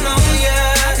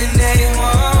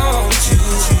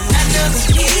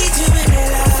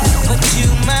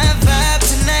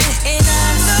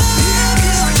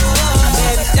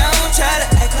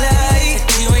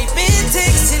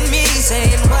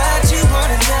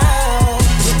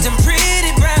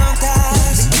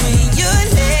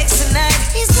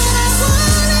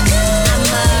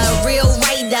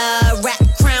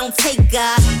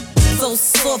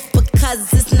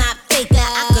 maker.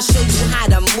 I could show you how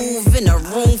to move in a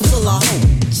room full of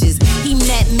bitches. He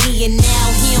met me and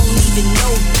now he don't even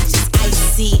know bitches.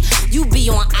 Icy, you be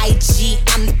on IG,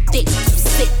 I'm thick,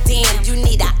 sick, damn, you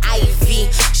need an IV.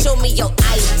 Show me your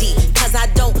ID, cause I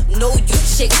don't know you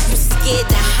chicks. You scared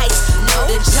the heights, know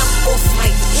to jump off my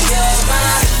You're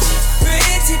my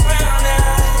pretty brown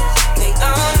eyes, they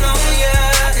all know you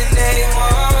and they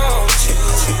want you.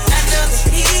 I know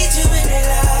they need you in their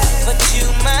life, but you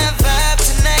my vibe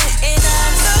tonight, and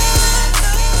I know.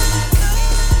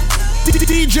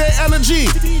 DJ Energy.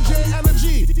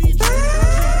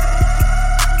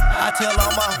 I tell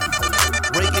all my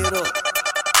break it up,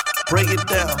 break it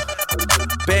down,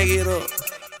 bag it up,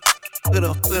 get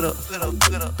up, get up, get up,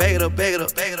 get up, bag it up, bag it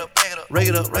up, bag it up, bag it up, rake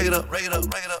it up, rake it up, rake it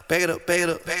up, rake it up, bag it up, bag it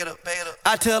up, bag it up, bag it up.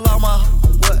 I tell all my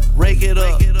what, rake it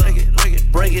up,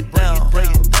 break it down, bag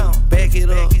it up, bag it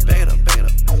up, bag it up,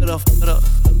 get up, get up,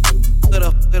 get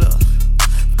up, get up.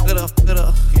 Get up, get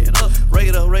up, get up, rake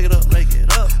it up, rake it up, rake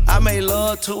it up. I made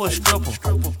love to a stripper.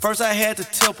 First I had to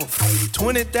tip her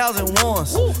 20,000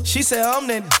 once. She said I'm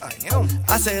that.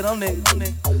 I said I'm that.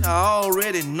 I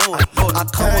already know it. I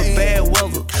come with bad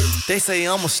weather. They say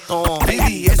I'm a storm.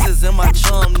 BBS is in my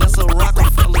chum. That's a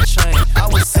Rockefeller chain. I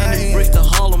was sending bricks to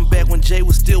Harlem back when Jay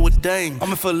was still with Dame. I'm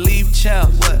in for leave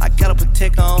child. I gotta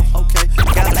protect on. Okay.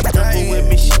 Got the double with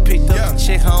me. She picked up the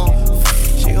check home.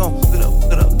 She gon' get up,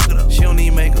 get up, get up. She don't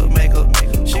need makeup.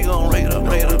 She gon' rake it up,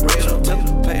 rake it up, rake it up. Tell her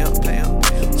to pay up.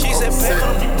 She said pay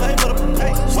for the pay for the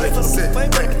pay. Wait for the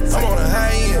pay. I'm on a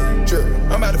high end,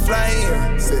 I'm about to fly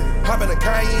in. Hop in a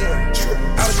Cayenne,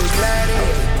 I was just gliding.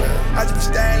 I just be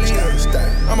styling.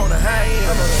 I'm on a high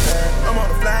end, I'm on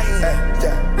a fly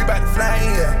in. We about to fly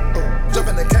in. Jump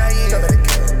in the Cayenne,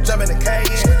 jump in the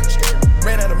Cayenne.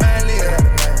 Ran out of my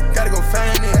lane, gotta go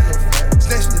find it.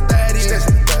 Snatch the 30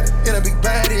 in a big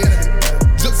body.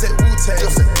 Jumps at Wu-Tang,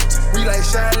 we like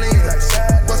Charlene.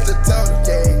 What's the total?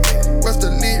 What's the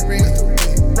lead read?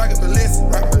 Rocket Ballistic,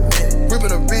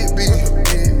 whipping a big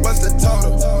beat. What's the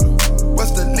total?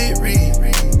 What's the lead read?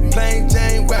 Plain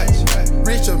Jane watch,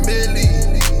 Richard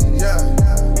Millie. Yeah,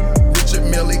 Richard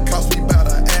Millie cost me about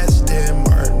an Aston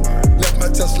Martin. Left my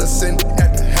Tesla sitting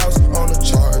at the house on a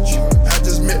charge. I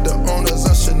just met the owners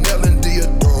of Chanel and Dior.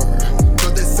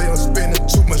 Cause they say I'm spending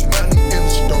too much money in the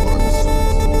stores.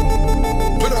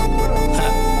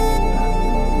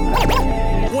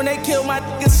 When they killed my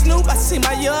nigga Snoop, I see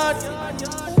my yard.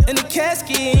 In the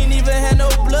casket, ain't even had no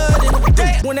blood in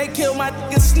it. When they killed my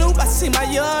nigga Snoop, I see my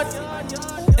yard.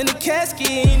 In the casket,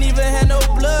 ain't even had no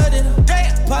blood in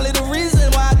it. Probably the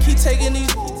reason why I keep taking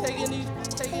these.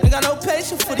 Ain't got no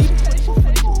patience for these.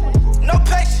 No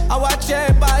patience. I watch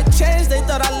everybody change, they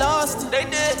thought I lost it. They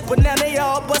did. But now they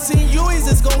all busting U's,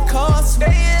 it's gon' cost me.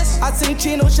 I seen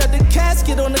Chino shut the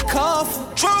casket on the coffin.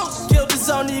 Truth. Killed his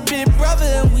only big brother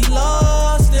and we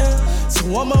lost him. So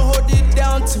I'ma hold it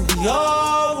down till we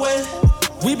all win.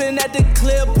 We been at the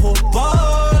clip,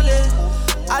 ballin'.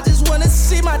 I just wanna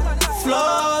see my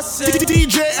flossing.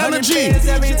 DJ Energy.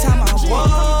 Every time I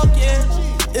walk in.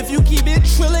 If you keep it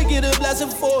trillin', get a blessing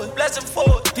for it. Blessing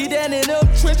for it. Be down in them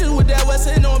trenches with that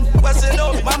Westin on me. Westin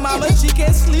on me. My mama, she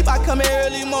can't sleep. I come here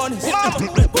early mornings.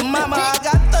 But mama, I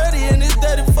got 30 and it's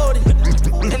 30-40.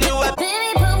 And you what?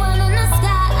 Baby, put one in the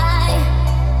sky.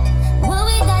 What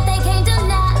we got, they can't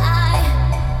deny.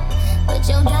 Put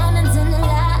your diamonds in the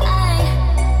light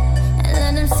and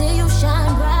let them see you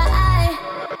shine bright.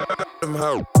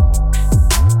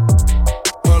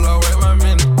 Hold on, wait 1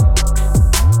 minute.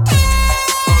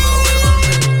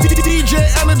 DJ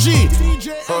Energy.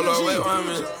 Hold on, wait 1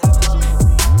 minute.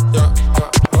 Yeah,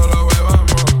 hold on, wait 1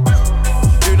 more.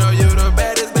 You know you the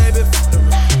baddest, baby.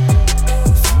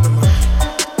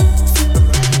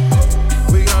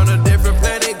 We on a different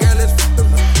planet, girl. It's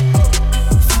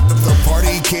The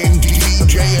Party King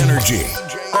DJ Energy.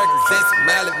 Percocets,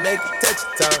 Miley, make it touch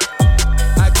your tongue.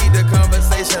 I keep the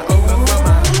conversation open for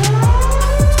my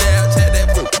Snapchat that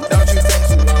book. Don't you take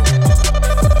too long.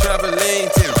 Trampoline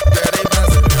too, girl, they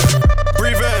bouncing.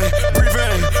 Breathe in,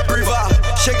 breathe out,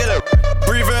 shake it up.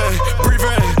 Breathe in, breathe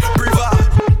out.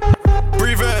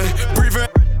 Breathe in, breathe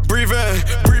out.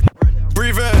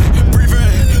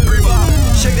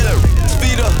 Shake it up,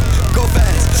 speed up, go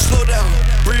fast, slow down.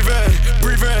 Breathe in,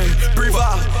 breathe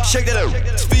out. Shake it up,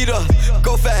 speed up,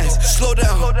 go fast, slow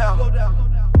down.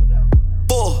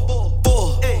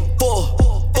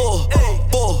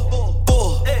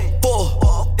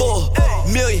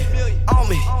 Million on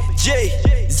me,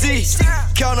 Jay-Z,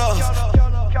 count off,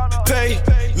 pay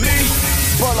me.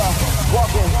 Pull up,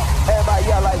 walking, everybody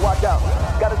yell like watch out.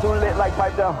 Got it too lit like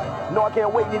pipe down. No, I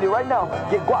can't wait, need it right now.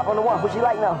 Get guap on the one, what she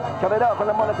like now. Count it up from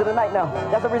the morning to the night now.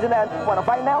 That's the reason that I wanna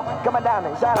fight now. Come on down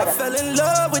and shine like I fell in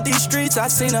love with these streets, I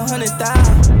seen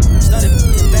 100,000. Started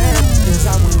f***ing bad, cause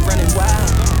I went running wild.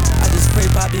 I just pray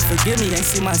Bobby forgive me, ain't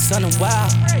see my son in a while.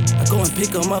 I go and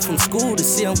pick him up from school to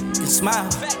see him and smile.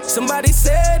 Somebody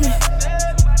save me,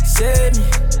 save me.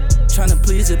 Tryna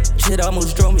please a bitch, it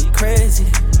almost drove me crazy.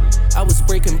 I was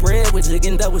breaking bread with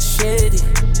chicken that was shady.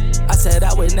 I said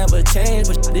I would never change,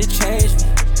 but it changed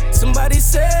me. Somebody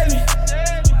save me,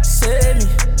 save me.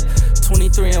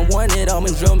 23 and 1, it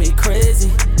almost drove me crazy.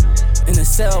 In the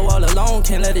cell all alone,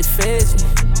 can't let it faze me.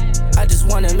 I just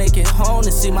wanna make it home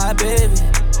to see my baby.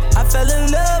 I fell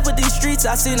in love with these streets,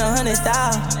 I seen 100,000.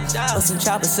 Bustin'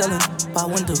 choppers selling, by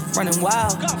window running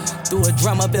wild. Threw a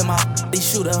drum up in my, they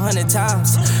shoot 100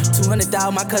 times.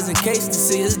 200,000 my cousin Case to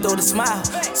see his daughter smile.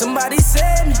 Somebody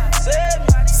save me, save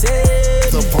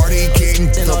me. The party king,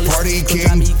 the party king.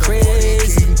 Drive me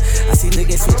crazy. I see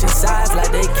niggas switching sides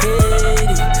like they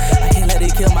Katie. I can't let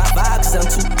it kill my vibe cause I'm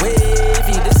too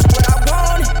wavy. This is what I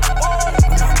wanted,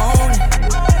 I own it.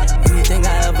 Anything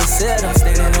I ever said, I'm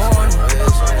standing on it.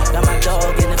 Got my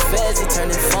dog in the feds, he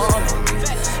turning farming.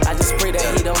 I just pray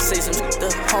that he don't say some shit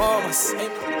to harm us.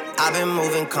 I've been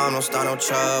moving calm, don't start no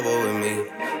trouble with me.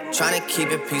 Trying to keep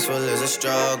it peaceful is a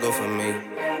struggle for me.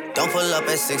 Don't pull up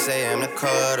at 6 a.m. to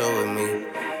cuddle with me.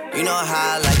 You know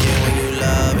how I like it when you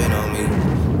loving on me.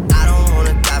 I don't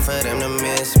wanna die for them to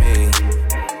miss me.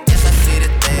 Yes, I see the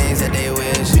things that they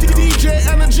wish. DJ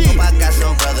Energy. Hope I got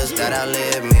some brothers that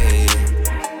outlive me.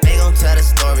 They gon' tell the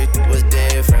story was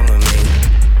different with me.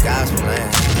 God's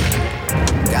plan,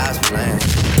 God's plan.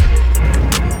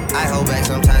 I hold back,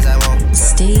 sometimes I won't.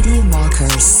 Stadium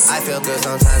Walkers. I feel good,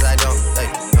 sometimes I don't.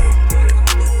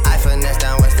 I finesse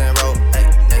down Western Road.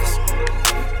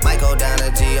 Might go down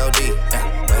to G.O.D.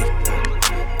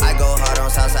 I go hard on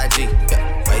Southside G.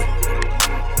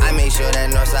 I make sure that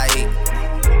Northside E.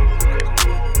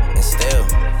 And still,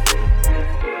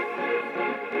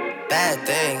 bad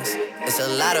things. It's a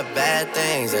lot of bad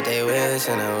things that they wish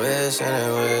and they wish and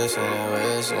they wish and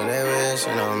they wish and they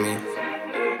wishing on me.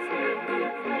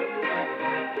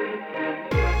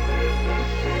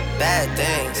 Bad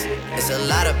things. It's a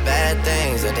lot of bad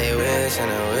things that they wish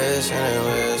and they wish and they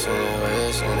wish and they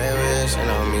wish and they wishing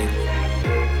on me.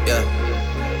 Yeah.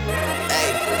 Hey,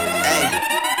 hey.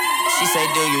 She say,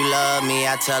 do you love me?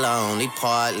 I tell her only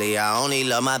partly. I only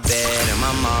love my bed and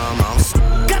my mom.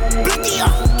 Got blicky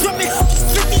up, drum it up,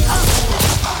 flicky up.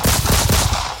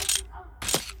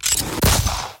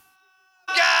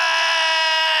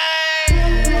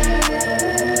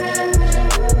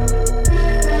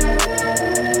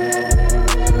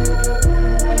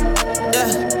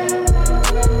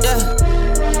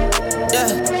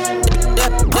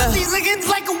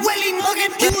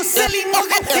 Silly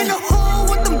nigga in the hole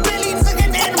with them belly nigga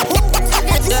and the hoopin'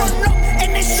 nigga. You don't know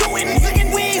and they shootin' nigga.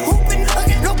 We ain't hoopin'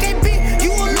 nigga. No KB,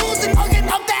 you a losing nigga.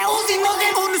 I'm that Uzi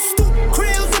nigga. On the stoop,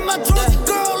 krills in my drawers.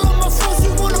 Girl on my phone, she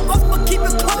wanna fuck but keep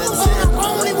it close. I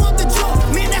only want the joke.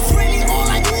 Man, that's really all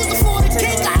I use it for. The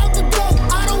cake out the door.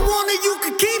 I don't want her, you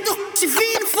can keep though. She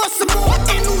feeding for some more.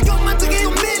 In New York, my nigga,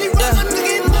 a milli rock.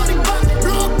 Nigga, money box.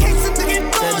 Blow case and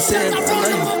nigga, throw shit. I run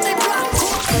them off they block.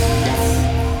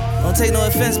 Don't take no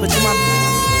offense, but you my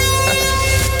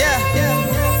yeah.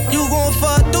 You gon'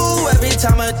 fuck through every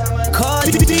time I call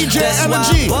you. DJ That's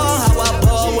Energy. why I ball, how I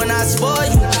ball when I spoil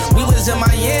you. We was in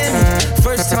Miami,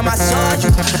 first time I saw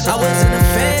you. I was in the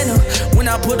Phantom when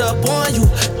I put up on you.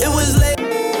 It was late.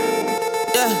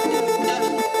 Yeah.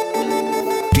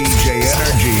 DJ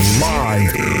Energy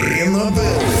live in the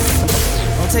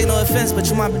building. Don't take no offense, but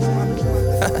you my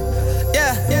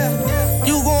yeah.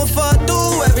 You gon' fuck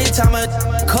through every time I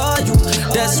call you.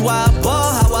 That's why I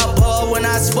ball, how I ball when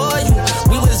I spoil you.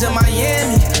 We was in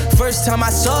Miami, first time I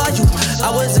saw you.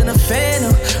 I was in a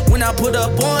Phantom when I put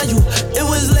up on you. It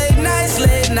was late nights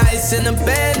in the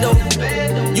bando.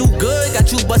 You good,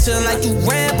 got you bustin' like you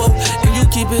Rambo. And you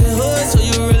keep it hood so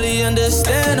you really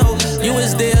understand, oh. You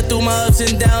was there through my ups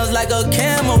and downs like a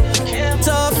camel.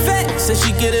 Tough fat, said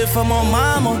she get it from her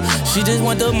mama. She just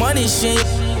want the money, she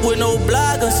ain't with no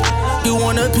bloggers. You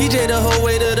want a PJ the whole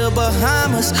way to the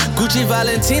Bahamas. Gucci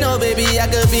Valentino, baby, I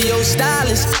could be your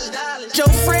stylist. Your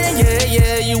friend,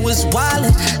 yeah, you was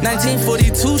wildin'.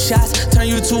 1942 shots, turn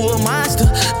you to a monster.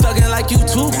 Thuggin' like you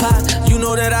Tupac, you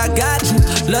know that I got you.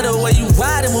 Love the way you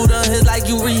ridin', move the hips like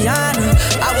you Rihanna.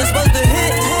 I was supposed to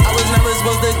hit, I was never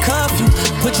supposed to cuff you.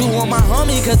 Put you on my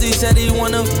homie, cause he said he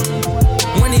wanna.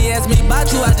 When he asked me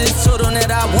about you, I just told him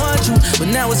that I want you. But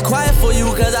now it's quiet for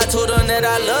you, cause I told him that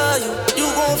I love you.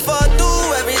 You gon' fuck through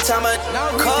every time I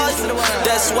call you.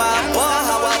 That's why I ball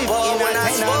how I ball when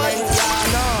I spoil you.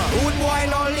 Good boy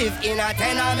no live in a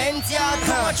tenement yard.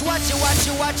 Too much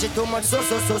watch it, too much so.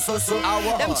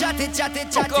 Them chatty.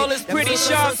 All this pretty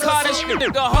Sean Carter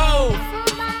shit, the hoe.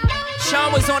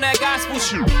 Sean was on that gospel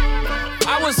shit.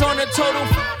 I was on the total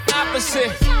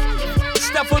opposite.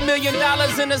 Stuff $1 million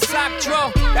in a sock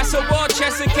drawer. That's a war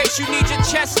chest in case you need your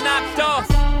chest knocked off.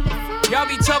 Y'all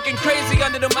be talking crazy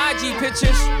under them IG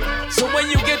pictures. So when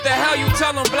you get the hell, you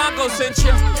tell them Blanco sent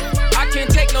you. I can't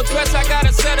take no threats, I got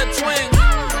a set of twins.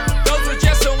 Those were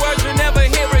just some words you'll never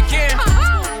hear again.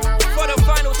 For the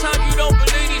final time, you don't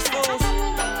believe these fools.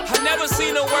 I never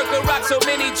seen a worker rock so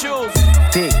many jewels.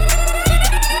 Dick.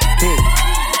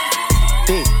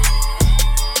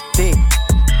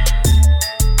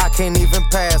 I can't even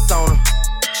pass on her.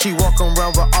 She walk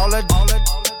around with all that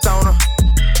on her.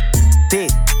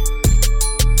 Dick.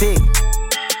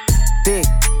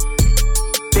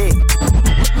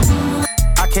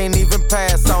 I can't even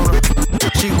pass on her.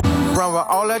 She run with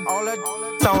all that on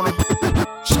her.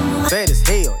 She bad as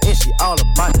hell, and she all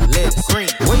about the lettuce. Green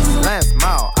waistline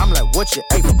smile, I'm like, what you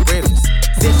ate for breakfast?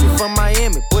 Said she from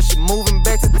Miami, but she moving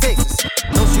back to Texas.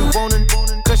 Know she wantin',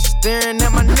 cause she staring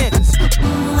at my necklace.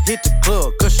 Hit the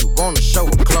club, cause she wanna show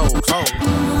her clothes.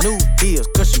 New heels,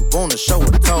 cause she wanna show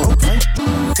her toes.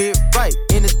 Fit right,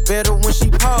 and it's better when she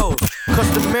pose.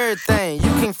 Customary thing,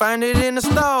 you can't find it in the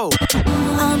stove.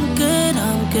 I'm good,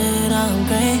 I'm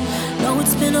great. Know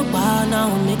it's been a while, now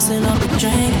I'm mixing up the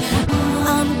drink.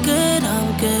 I'm good,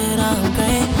 I'm great.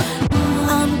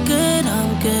 I'm good,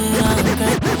 I'm great.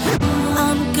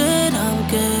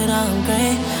 I'm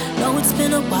great. Know it's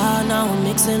been a while, now I'm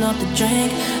mixing up the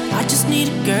drink. I just need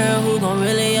a girl who gon'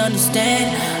 really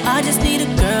understand. I just need a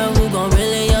girl who gon'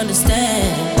 really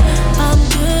understand. I'm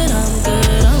good, I'm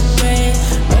great.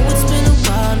 Know it's been a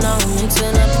while, now I'm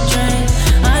mixing up the drink.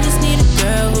 I just need a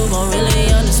girl who gon'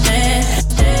 really understand.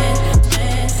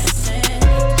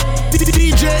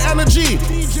 DJ Energy.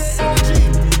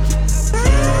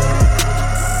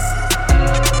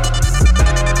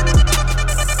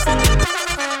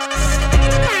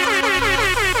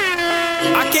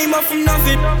 I came up from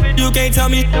nothing, you can't tell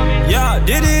me. Yeah,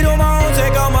 did it on my own,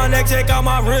 take out my neck, take out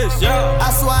my wrist, yeah.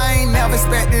 I swear I ain't never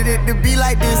expected it to be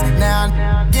like this. Now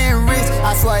I'm getting rich,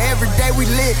 I swear every day we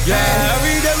lit. Yeah,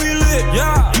 every day we lit,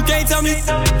 yeah. You can't tell me,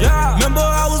 yeah. Remember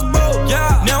I was broke,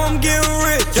 yeah. Now I'm getting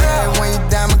rich, yeah. When you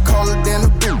diamond colder than a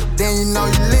boot, then you know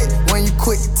you lit. When you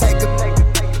quit, you take a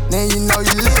then you know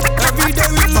you lit. Every day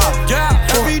we lit, yeah.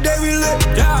 Every day we lit,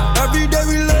 yeah. Every day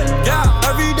we lit, yeah.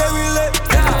 Every day we lit,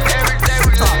 yeah.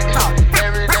 Every day we lit,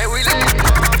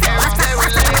 every day we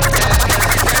lit, every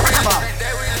day we lit, every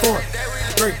day we lit. 4,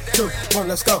 3, 2, 1,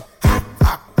 let's go.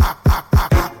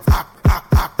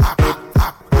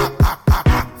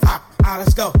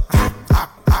 Let's go.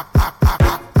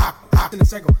 In a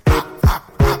circle.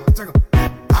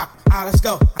 Let's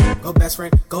go. Go best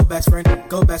friend, go best friend,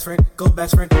 go best friend, go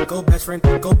best friend, go best friend,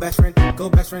 go best friend, go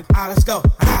best friend. Let's go.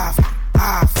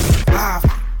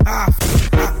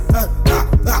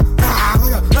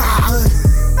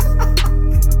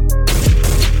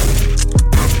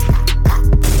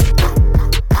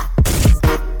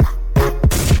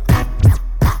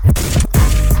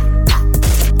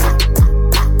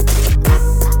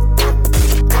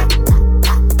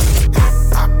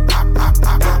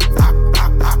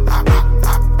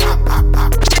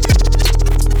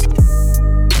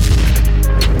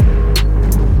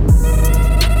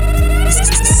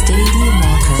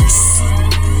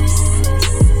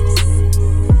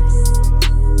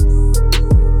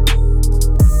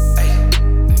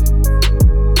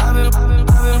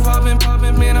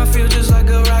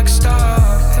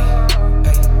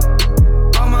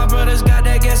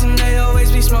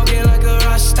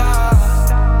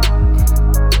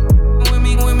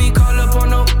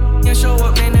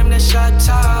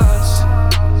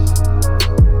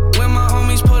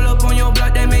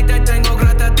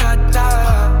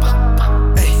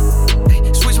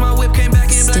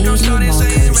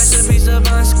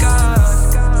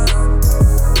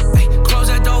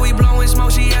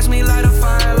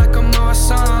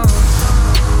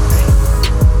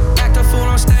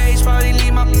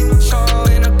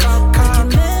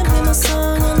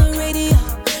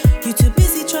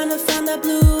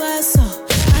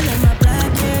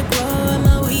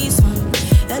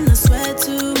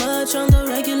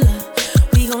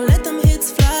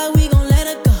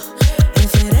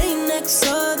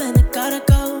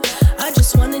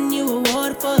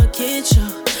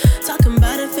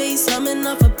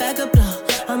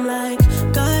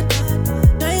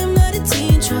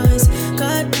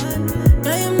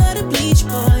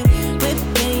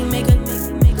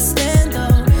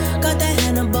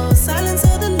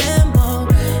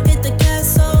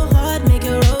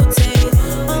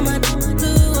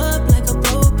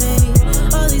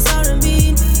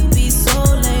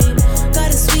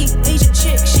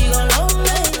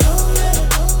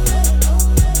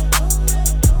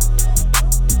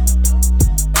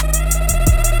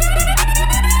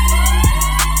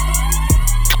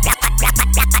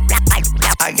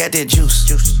 got that juice.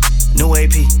 New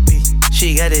AP.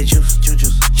 She got that juice.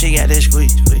 She got that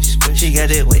squeeze. She got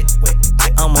that wet.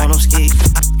 I'm on them skis.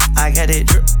 I got that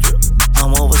drip.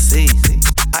 I'm overseas.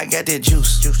 I got that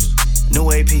juice.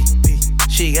 New AP.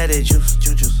 She got that juice.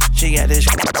 She got that.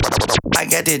 I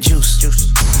got that juice.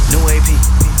 New AP.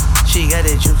 She got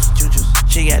that juice.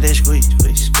 She got that squeeze.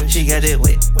 She got that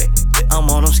wet. I'm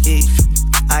on them skis.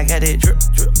 I got that drip.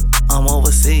 I'm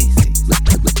overseas.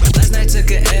 Last night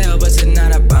took an L, but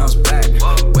tonight I bounce back.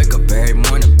 Wake up every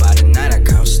morning, by the night I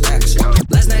count stacks.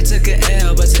 Last night took an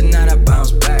L, but tonight I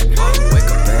bounce back. Wake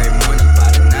up every morning,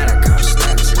 by the night I count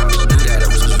stacks. Knew that it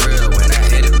was real when I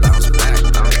hit it, bounce back.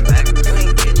 You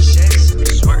ain't getting checks.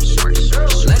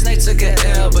 Last night took an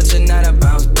L, but tonight I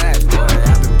bounce back. Boy,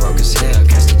 I've been broke as hell,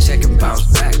 catch the check and bounce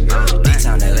back.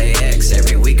 D-Town LAX,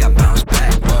 every week I bounce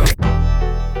back.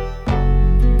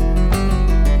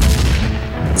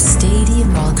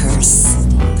 Stadium Rockers.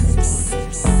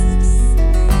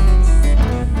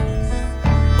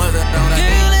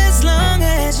 Girl, as long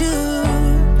as you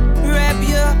wrap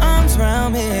your arms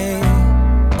around me,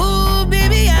 ooh,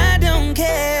 baby, I don't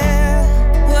care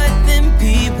what them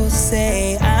people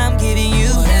say. I'm giving you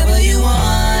whatever you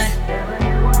want.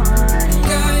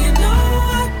 Girl, you know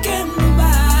I can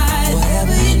provide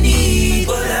whatever you need.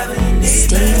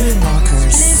 Stadium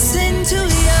Rockers. Listen to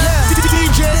ya.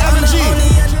 DJ Energy.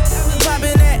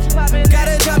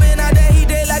 Gotta jump in out that heat,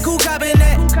 they like who copping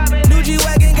that? New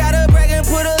G-Wagon, gotta brag and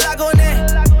put a lock on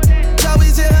that.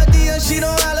 Always in her DM, she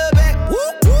don't holler back.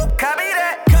 Whoop, whoop, copy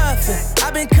that. Cuffin',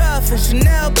 I've been cuffin',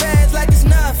 Chanel bags like it's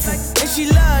nothing. And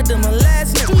she loved them, her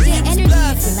last name, he was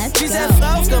bluffin'. She said,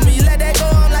 folks, gonna be let that go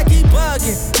on like he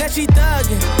buggin'. Now she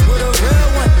thuggin', with a real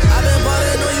one. I've been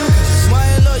ballin' on you, cause you smart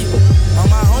and loyal. All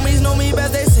my homies know me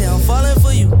best, they say I'm fallin'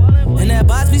 for you. And that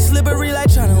box be slippery like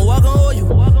tryna walk on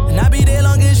oil. And I be there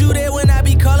long as you there when I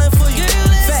be calling for you. Girl,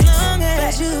 as long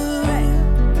as you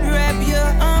wrap your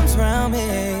arms around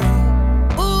me,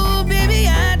 ooh, baby,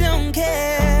 I don't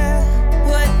care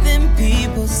what them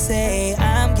people say.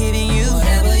 I'm giving you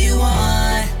whatever you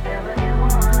want.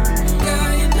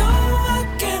 Girl, you know I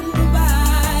can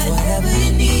provide whatever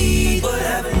you need.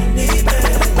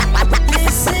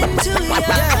 Listen to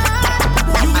ya.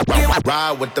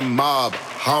 Ride with the mob,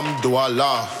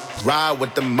 hamdulillah. Ride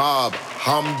with the mob,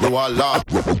 hamdulillah.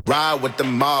 Ride with the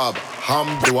mob,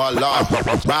 hamdulillah.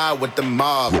 Ride with the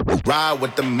mob, ride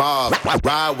with the mob,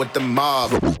 ride with the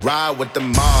mob, ride with the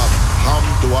mob,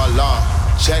 hamdulillah.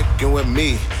 Check in with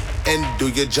me and do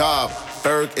your job.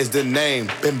 Ferg is the name,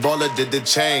 Ben Baller did the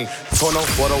chain. Tono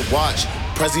for the watch,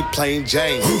 Prezi plain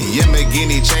Jane.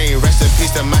 Yamagini chain, rest in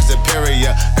peace to my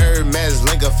superior. Hermes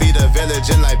Linga feed a village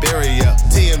in Liberia.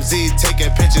 TMZ taking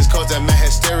pictures causing my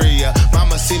hysteria.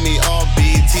 Mama see me on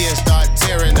BT and start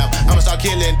tearing up. I'ma start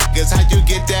killing niggas, how you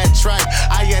get that tripe?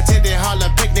 I attended Harlem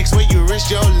picnics where you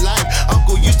risk your life.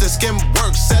 Uncle used to skim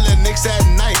work, selling nicks at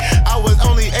night. I was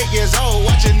only 8 years old,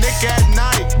 watching Nick at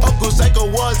night. Uncle Psycho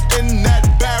was in that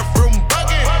bathroom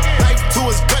bucket. Knife to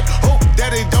his gut, hope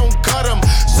that they don't cut him.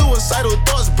 Suicidal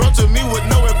thoughts brought to me with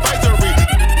no advisory.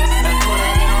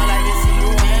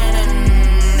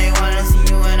 They wanna see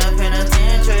you in a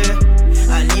penitentiary.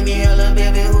 I need me a little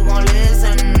baby who gon'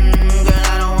 listen. Girl,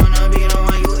 I don't wanna be the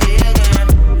one you egging.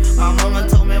 My mama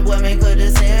told me, boy, make a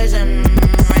decision.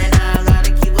 Right now I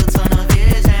gotta keep a ton of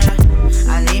vision.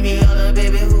 I need me a little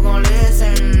baby who gon'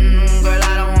 listen. Girl,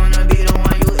 I don't wanna be the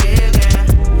one you egging.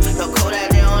 The code that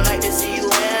they don't like to see you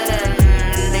winning.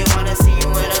 They wanna see you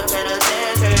in a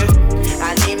penitentiary.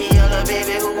 I need me a little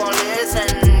baby who gon' listen.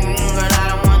 Girl, I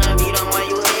don't wanna be the one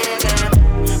you egging.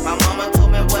 My mama told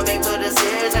me, boy, make a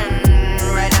decision.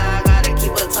 Right now I gotta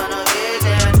keep a ton of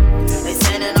vision. They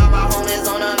sending all my homies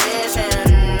on a mission.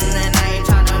 And I ain't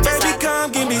tryna miss Baby, out.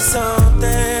 come give me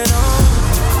something, oh.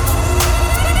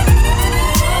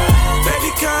 Baby,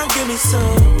 come give me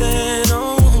something, oh.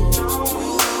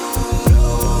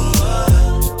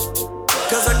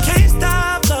 Cause I can't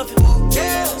stop loving,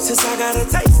 since I got a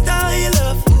taste of your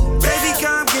love. Baby,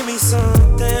 come give me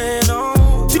something,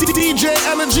 oh. DJ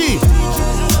Energy.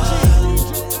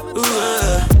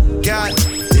 God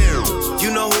damn, you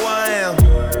know who I am.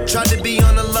 Tried to be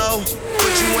on the low,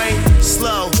 but you ain't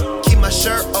slow. Keep my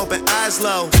shirt open, eyes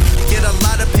low. Get a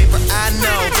lot of paper, I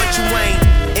know, but you ain't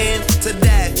into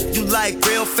that. You like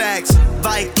real facts.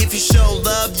 Like if you show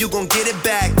love, you gon' get it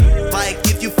back. Like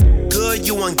if you good,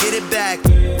 you won't get it back.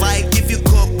 Like if you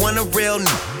cook, want a real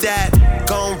that.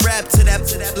 Gon' rap to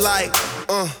that like,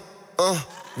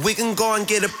 we can go and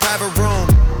get a private room.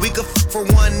 We could for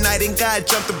one night and God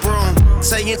jump the broom.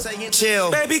 Saying chill.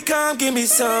 Baby, come give me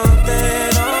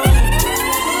something, oh.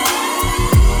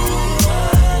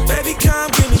 Baby, come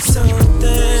give me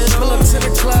something.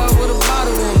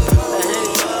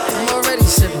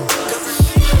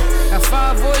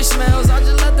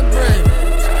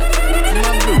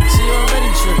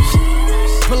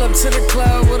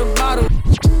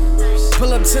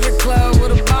 Pull up to the club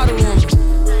with a bottle on me.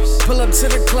 Pull up to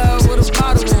the club with a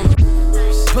bottle on me.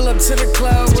 Pull up to the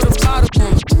club with a bottle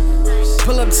on me.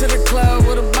 Pull up to the club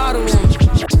with a bottle on me.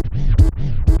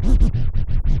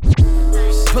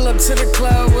 Pull up to the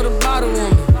club with a bottle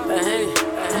on me.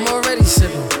 I'm already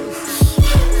sipping.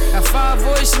 Got 5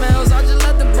 voicemails, I just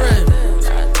let the bread.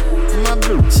 And my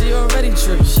bitch, she already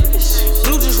tripping.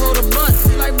 Blue just rolled a blunt.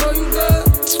 You like, bro, you good?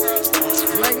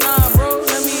 I'm like, nah, bro,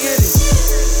 let me hit it.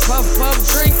 Puff, puff,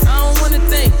 drink, I don't wanna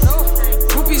think.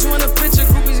 Groupies want a picture,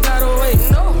 groupies gotta wait.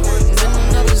 I'm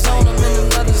in another zone, I'm in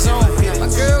another zone. My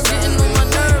girl getting on my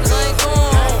nerves, I ain't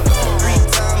going home. 3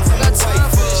 times I'm got time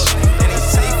for this shit. It ain't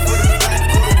safe for the black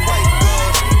or the white girl.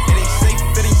 It ain't safe,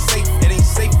 it ain't safe, it ain't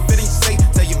safe, it ain't safe.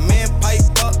 Tell your man pipe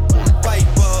up, pipe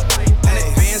up. And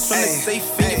advance from the safe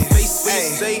in your face when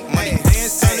you say money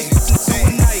dance, turn it to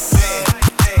a night.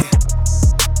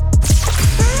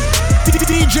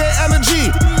 DJ Energy.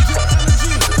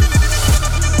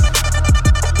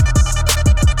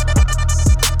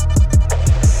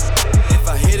 If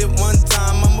I hit it 1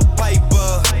 time, I'm a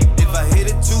piper. If I hit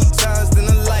it 2 times, then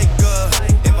I like her.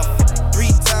 If I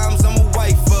 3 times, I'm a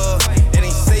wifer. It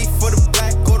ain't safe for the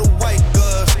black or the white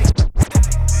girl.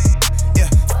 Yeah,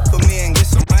 put me and get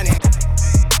some money.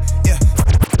 Yeah,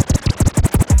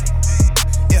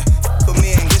 yeah, put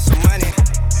me and get some money.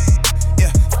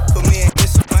 Yeah, put me and get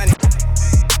some money.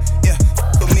 Yeah,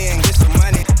 put me and get some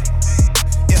money.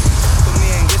 Yeah, put me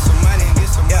and get some money. Get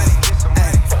some money.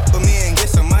 Ay, put me and get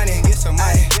some money. Get some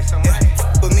money.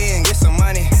 Yeah, put me and get some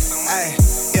money. Ay,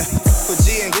 yeah, put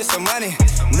G and get some money.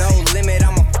 No limit,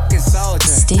 I'm a fucking soldier.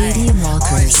 Stadium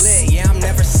Walkers. Always lit, yeah, I'm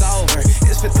never sober.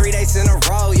 It's for 3 days in a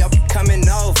row, y'all be coming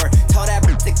over. Told that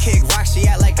bitch to kick rock, she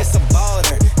act like it's a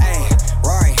boulder. Ay,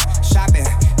 Rory, shopping,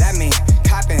 that mean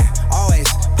copping, always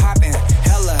popping,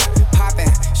 hella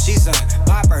popping. She's a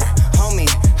bopper, homie,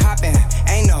 hopping,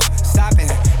 ain't no stopping.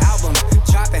 Album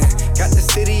dropping, got the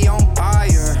city on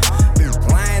fire. Bitch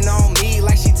lying on me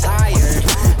like she tired.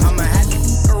 I'ma have to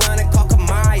fuck around and call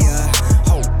Kamaya.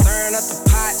 Ho, turn up the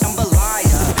pot, I'm a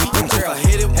liar. If I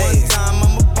hit it 1 time,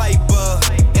 I'm a piper.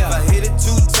 If I hit it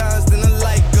 2 times, then I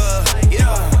like her.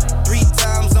 Yeah, 3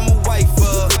 times, I'm a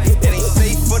wifer. It ain't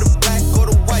safe for the black or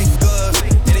the white girl.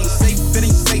 It ain't safe, it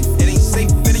ain't safe, it ain't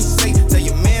safe, it ain't safe. Tell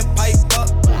your man pipe up,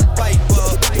 pipe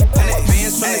up. And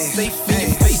advance from the safe in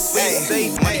your face, when you say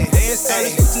money dance, turn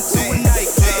it to a night.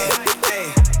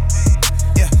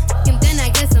 And then I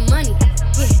get some money.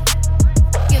 Yeah.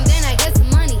 And then I get some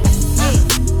money.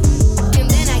 Yeah. And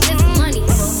then I get some money.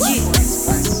 Yeah.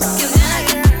 And then I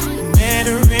get some money. Met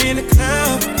her in the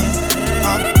club,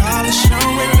 all the polish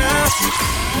showing up.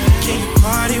 Can you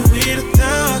party with a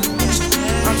thug?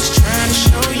 I'm just trying to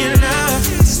show you love.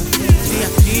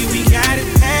 VIP, we got it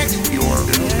packed.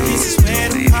 This is where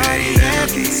the party at.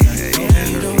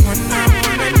 You the one I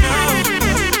wanna know.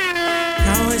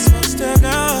 How it's supposed to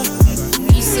go.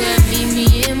 He said, meet me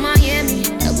in Miami.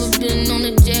 Ever been on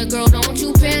a jet, girl, don't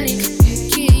you panic.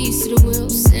 Keys to the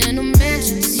wheels and the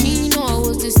mansions. He know I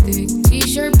was this thick,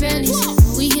 t-shirt panties.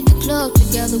 We hit the club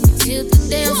together, we tip the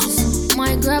dances.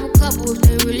 Might grab a couple if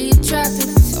they really attractive.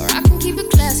 Or I can keep it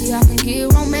classy, I can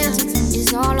get romantic.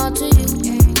 It's all up to you,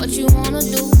 what you wanna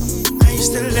do. I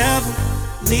used to love him,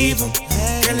 leave him.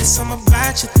 Girl, it's something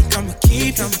about you, think I'ma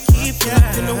keep him. Pull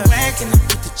up in the wagon and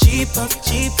put the Jeep up.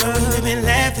 We living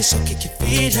lavish, so kick your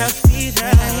feet up.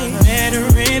 Met her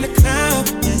in the club,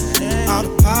 all the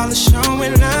polish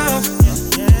showing love.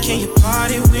 Can you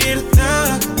party with a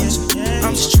thug?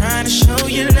 I'm just trying to show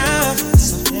you love.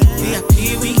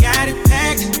 VIP, we got it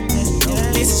packed.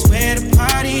 This is where the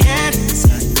party at.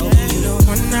 You the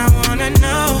one I wanna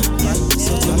know.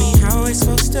 So tell me how it's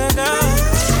supposed to go.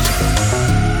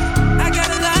 I got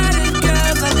a lot of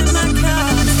girls all in my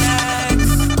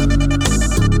contacts,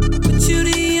 but you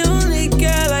the only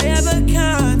girl I ever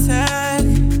contact.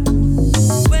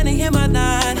 When they hit my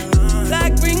line,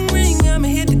 like ring ring, I'ma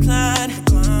hit decline.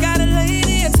 Got a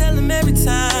lady, I tell them every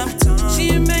time. She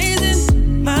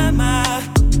amazing, my,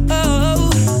 oh.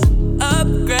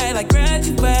 Upgrade like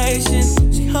graduation.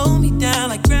 She hold me down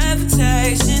like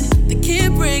gravitation. They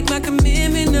can't break my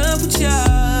commitment up with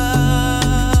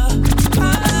y'all.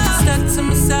 Stuck to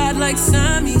my side like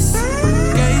Siamese.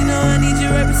 Girl, you know I need you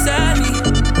right beside me.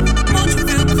 Won't you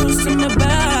feel close to my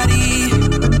body?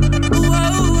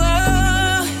 Whoa,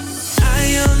 I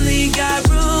only got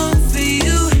room for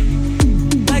you,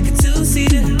 like a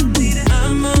 2-seater.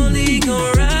 I'm only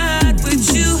gon' ride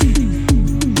with you,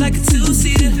 like a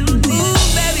 2-seater. Ooh,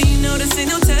 baby, you know this ain't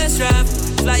no test drive.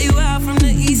 Fly you out from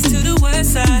the east to the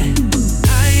west side.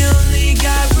 I only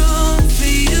got room for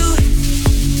you,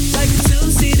 like a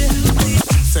 2-seater.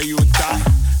 Say you a thot,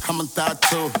 I'm a thot. die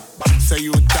too. Say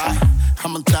you would die,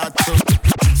 I'ma die too.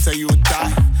 Say you would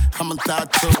die, I'ma die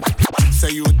too.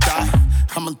 Say you would die,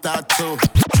 I'ma die too.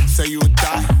 Say you would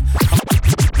die,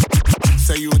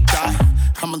 say you would die,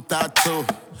 I'ma die too.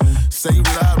 Say you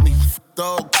love me, the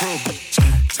whole crew.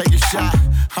 Take a shot,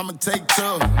 I'ma take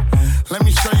two. Let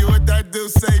me show you what that do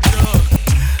say do.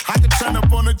 I can turn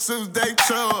up on a Tuesday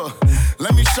too.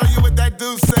 Let me show you what that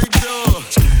do say do.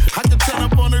 I can turn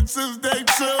up on a Tuesday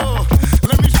too.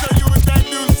 Let me show you what that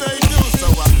do say do. So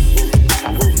I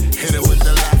hit it with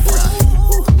the left right.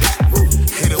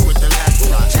 Hit it with the left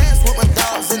right. Dance with my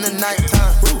dogs in the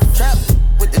nighttime. Trap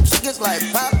with the chickens like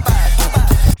Popeye.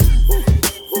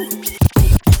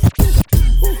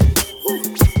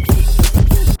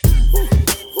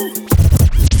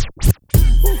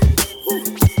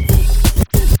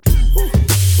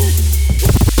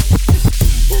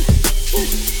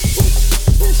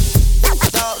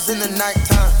 In the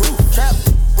nighttime, trap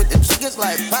with the chickens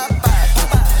like Popeye.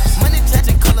 Money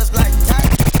changing colors like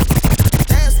Tide.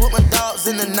 Dance with my dogs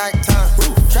in the nighttime,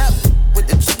 trap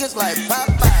with the chickens like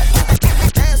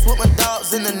Popeye. Dance with my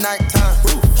dogs in the nighttime,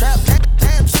 trap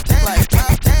dance like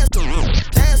Popeye.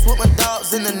 Dance with my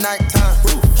dogs in the nighttime,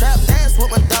 trap dance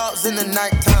with my dogs in the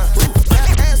nighttime,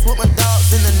 trap dance with my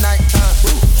dogs in the nighttime,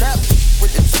 trap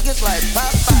with the chickens like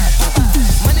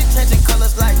Popeye. Money changing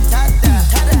colors like Tide.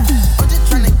 I'm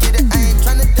just tryna get it, I ain't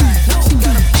tryna die. She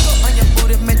got a pickle on your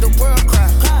booty, make the world cry.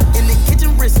 In the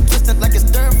kitchen, wrist twisted like it's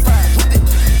stir fry.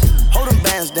 Hold them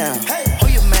bands down,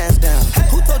 hold your mans down.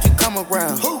 Who told you come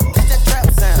around? That's that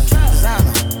trap sound.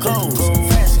 Designer, clothes,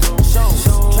 fashion, shows,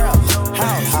 trap,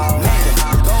 house, man,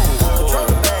 gold. Control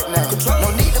the bag now, no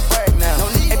need to brag now.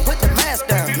 Hey, put the mask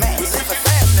down, we live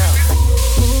fast now.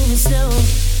 Moving slow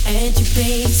at your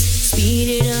pace,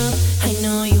 speed it up. I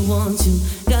know you want to.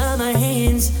 Got my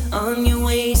hands on your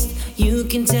waist. You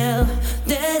can tell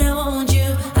that I want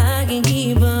you. I can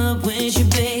keep up with you,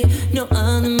 babe. No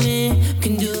other man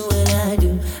can do what I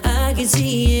do. I can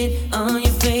see it on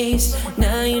your face.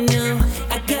 Now you know.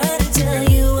 I gotta tell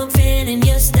you I'm feeling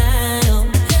your style.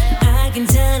 I can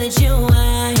tell that you're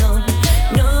wild.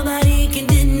 Nobody can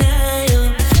deny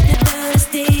you. The first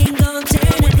thing gon'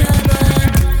 turn the club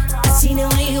on. I see the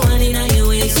way you want it on your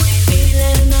waist. Baby,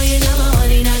 let them know you're number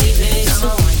one in all the place.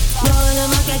 No other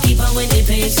man can keep up with the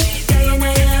pace. Now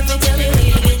you have to tell me where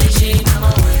you get the shape.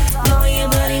 Know your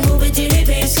body moving to the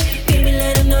pace. Baby,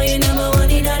 let them know you're number one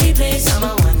in all the place.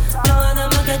 No other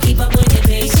man can keep up with the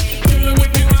pace. Baby, you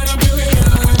make me wanna do it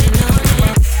on and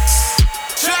on.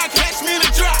 Try catch me in the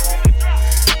drop.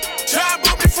 Try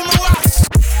book me for my watch.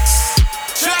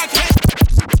 Try catch.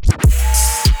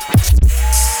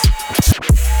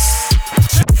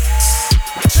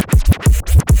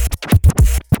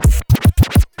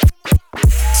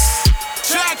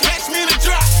 Try catch me in the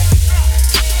drop.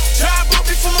 Try book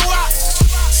me for my watch.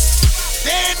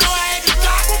 They ain't know I had to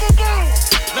stop.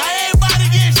 Now everybody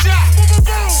get shot.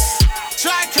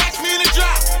 Try catch me in the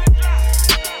drop.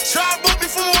 Try book me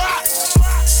for my watch.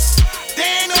 They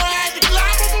ain't know I had to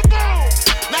clock.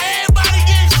 Now everybody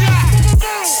get shot.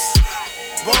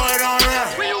 Boy, don't run.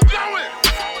 Where you going?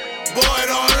 Boy,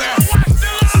 don't run.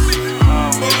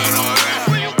 Boy, don't run.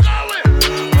 Where you going?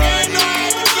 They ain't know I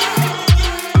had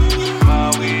to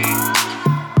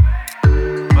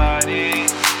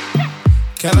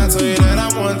Can I tell you that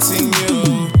I'm wanting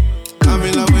you? I'm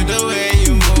in love with the way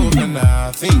you move, and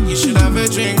I think you should have a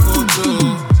drink or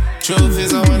two. Truth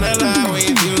is, I wanna lie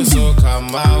with you, so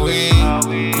come my way.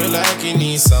 Feel like you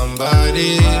need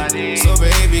somebody, so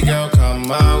baby girl, come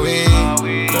my way.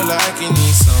 Feel like you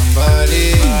need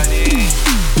somebody.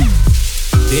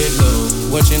 Dip low,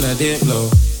 watching a dip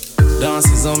low.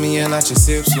 Dances on me and I just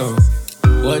sip slow.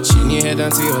 Watching your head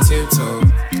down to your tiptoe.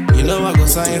 You know I go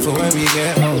sign for when we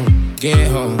get home. Get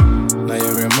home. Now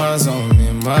you're in my zone,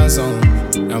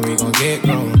 and we gon' get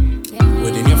grown.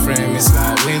 Within your frame, it's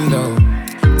like window.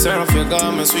 Turn off your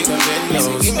garments, we can bend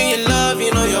lows. Give me your love,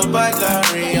 you know your body like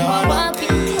Rihanna. I'll do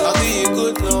you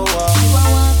good, no one. You are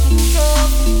walking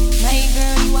trophy, my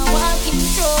girl. You are walking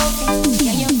trophy.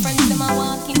 Yeah, your friends them are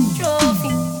walking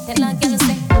trophy. Tell a girl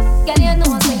say, girl you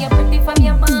know say you're pretty from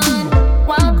your man.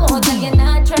 Walk out, girl you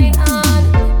not try hard.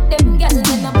 Them girls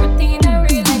they not pretty in a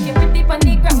real life. You're pretty on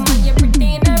the gram, and you're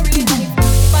pretty in a real life.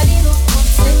 Body look good,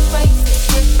 set right.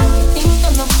 Think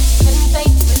turn up, 10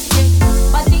 times.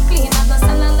 Body clean as a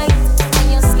sunlight,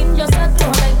 and your skin just a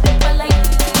glow like pepper light.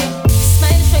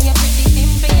 Smile show you pretty,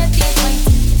 dimple your teeth white.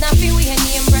 Now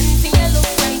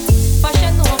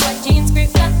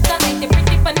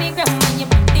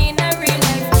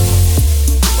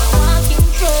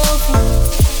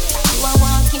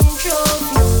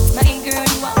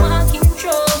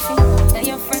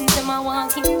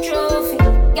walking trophy.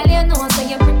 Girl, you know so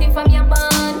you're pretty from your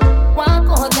bond. Walk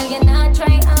out, girl, you not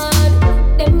try hard.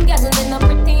 Them girls they not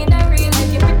pretty in a real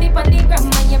life. You're pretty on the gram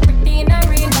and you're pretty in a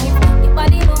real life. Your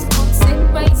body looks good, sick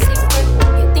by sick.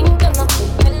 You think you're not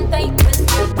well tight.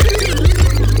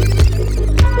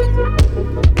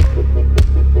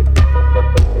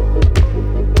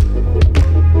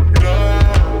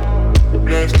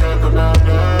 Let's talk about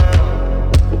love.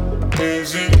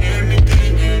 Is it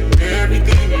anything and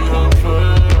everything you offer?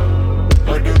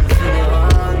 Or do you feel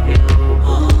on you?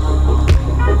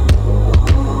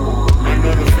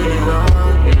 Another feeling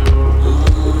on you.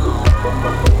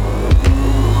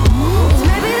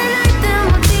 Maybe the night that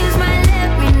my tears might let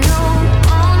me know.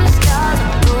 All the stars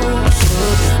are blue.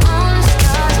 All the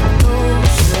stars are blue.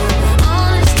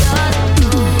 All the stars are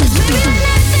blue. Maybe the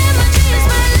night that my tears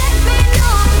might let me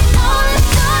know. All the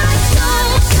stars are blue.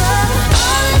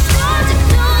 All the stars are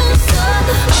blue. All the stars are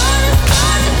blue.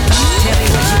 Tell me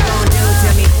what you gon' do to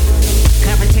me.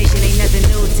 Confrontation ain't nothing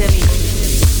new to me.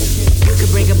 You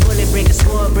could bring a bullet, bring a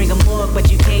sword, bring a morgue,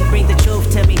 but you can't bring the truth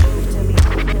to me.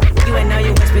 You ain't know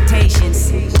your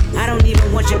expectations. I don't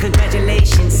even want your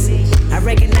congratulations. I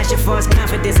recognize your false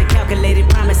confidence and calculated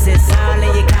promises all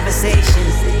in your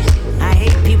conversations. I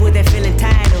hate people that feel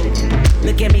entitled.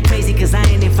 Look at me crazy cause I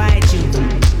ain't invite you.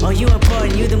 Oh, you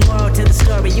important, you the moral to the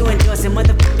story. You endorsing,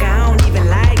 motherfucker, I don't even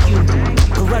like you.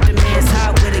 Corrupt a man's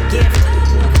heart with a gift.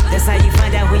 That's how you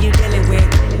find out who you dealing with.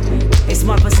 A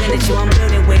smart percentage you I'm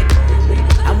building with.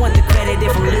 I want the credit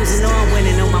if I'm losing or I'm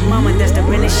winning. On my mama, that's the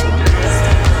realest shit.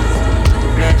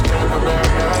 Let's talk about love.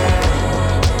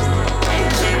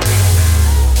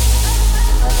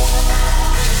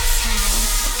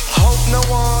 Hope no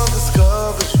one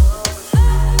discovers you.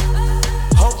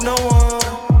 Hope no one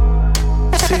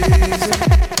sees it.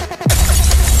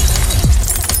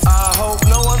 I hope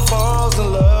no one falls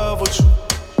in love with you.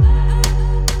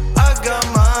 I got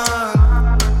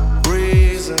mine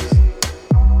reasons.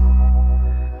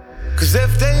 Cause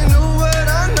if they knew what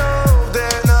I know,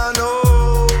 then I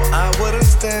know I wouldn't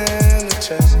stand a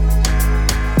chance.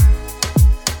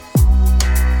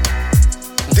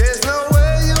 There's no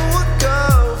way you would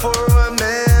go for a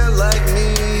man like me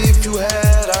if you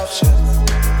had options.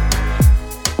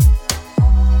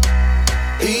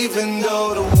 Even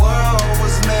though the world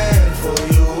was meant for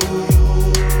you,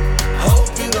 hope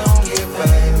you don't get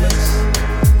famous.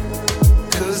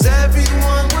 Cause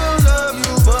everyone will love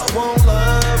you but won't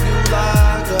love you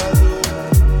like I do.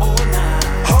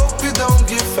 Hope you don't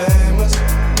get famous.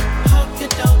 Hope you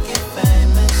don't get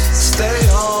famous. Stay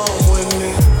home with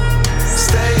me.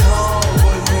 Stay home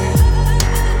with me.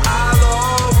 I'll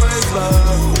always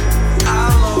love you.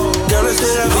 I'll always. Girl, it's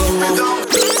whatever you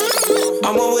want.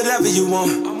 I'm on whatever you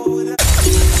want.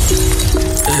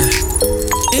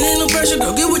 It ain't no pressure,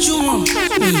 girl. Get what you want. I'm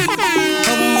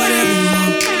on whatever you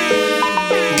want.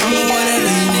 I'm on whatever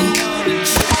you need.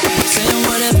 Saying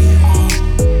whatever you want.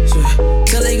 So,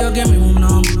 tell that girl, give me room,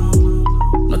 no.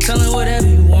 No telling whatever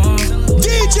you want.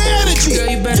 DJ Energy. Girl,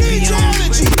 you better DJ be on.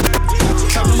 Energy.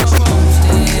 Talking about phones,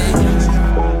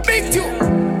 yeah. Big two.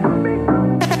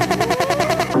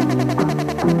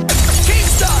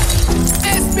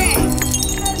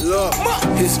 Look,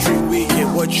 history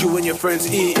weekend, what you and your friends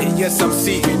eating? Yes, I'm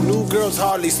seeking. New girls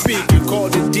hardly speaking.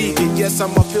 Called a deacon. Yes,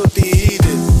 I'm a filthy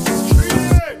heathen.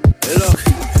 Hey, look,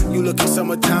 you looking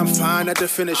summertime fine at the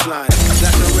finish line.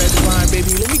 That's a red wine,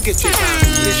 baby. Let me get your time.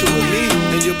 Issue with me,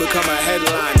 and you become a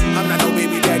headline. I'm not no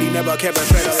baby daddy, never kept a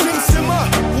thread alive. Sing simmer,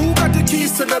 who got the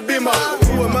keys to the bimmer?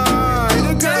 Who am I?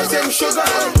 The girls them sugar.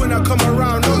 When I come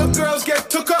around, all the girls get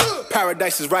took up.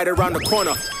 Paradise is right around the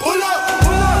corner. Pull up,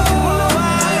 pull up, pull up.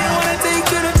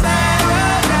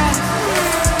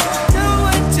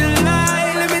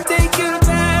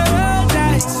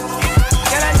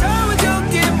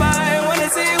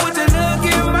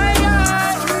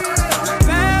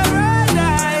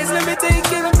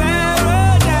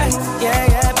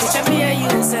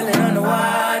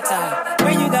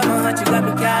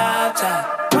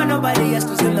 Nobody else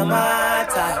was in the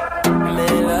matter. I'm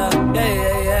in love,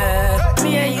 yeah.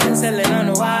 Me and you selling on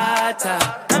the water.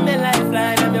 I'm your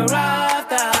lifeline, I'm your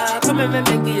rafter. Come and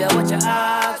make it what you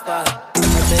ask for.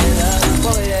 I'm in love,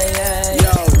 oh yeah.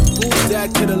 Yo, who's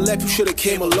that to the left? You should've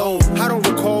came alone. I don't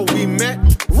recall we met.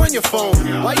 Run your phone.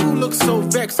 Why you look so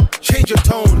vexed? Change your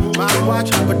tone. My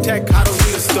watch, protect, I don't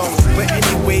need a stone. But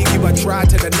anyway, give a try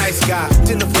to the nice guy.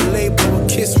 Dinner for labor, a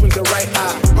kiss with the right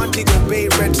eye. Montego Bay,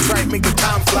 red stripe, make the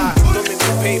time fly. Don't make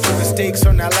me pay for mistakes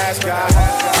on that last guy.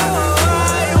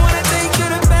 I wanna take you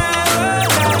to paradise.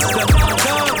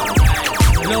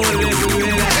 Know what it is, we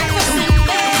really like.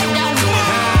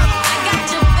 I got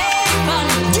your bed,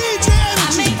 DJ Energy.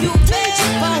 I make you bed.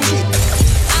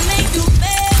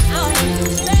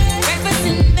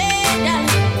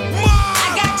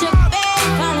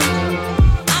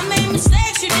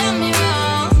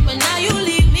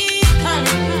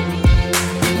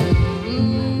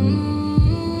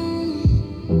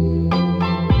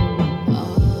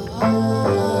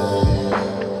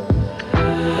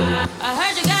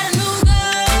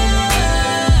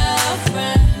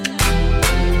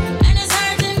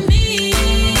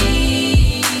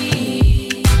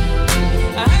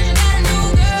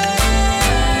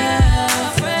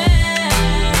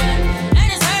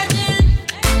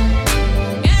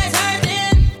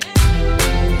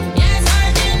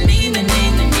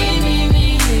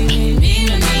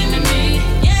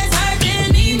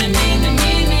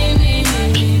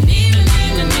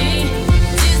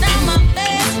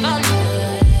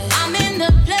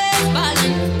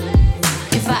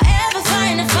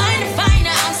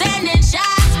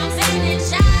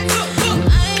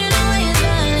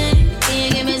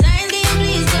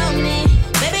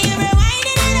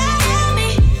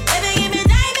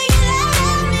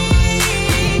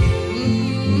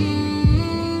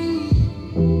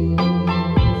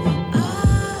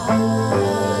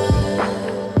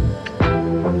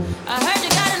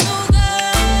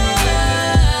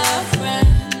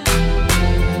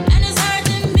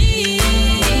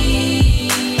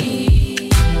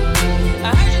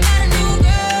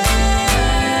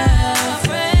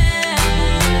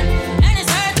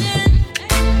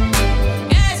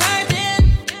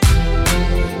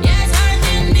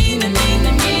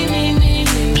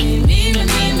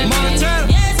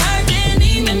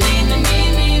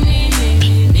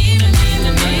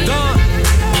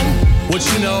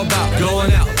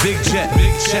 big jet,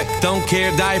 big check. Don't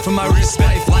care, die for my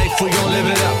respect. Life, we gon' live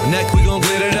it up. Neck, we gon'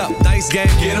 glitter it up. Dice game,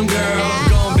 get 'em, girl.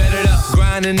 Gon' bet it up.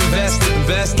 Grind and invest it.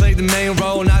 Invest, play the main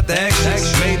role, not the extras.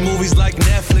 Made movies like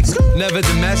Netflix, never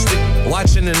domestic.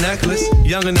 Watching the necklace,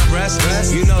 young and I'm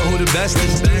restless. You know who the best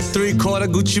is. 3/4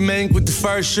 Gucci Mane with the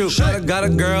first shoe. Got a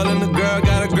girl and the girl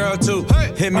got a girl too.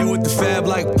 Hit me with the fab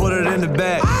like put it in the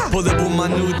bag. Pull up with my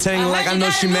new tank like I know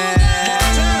she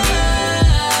mad.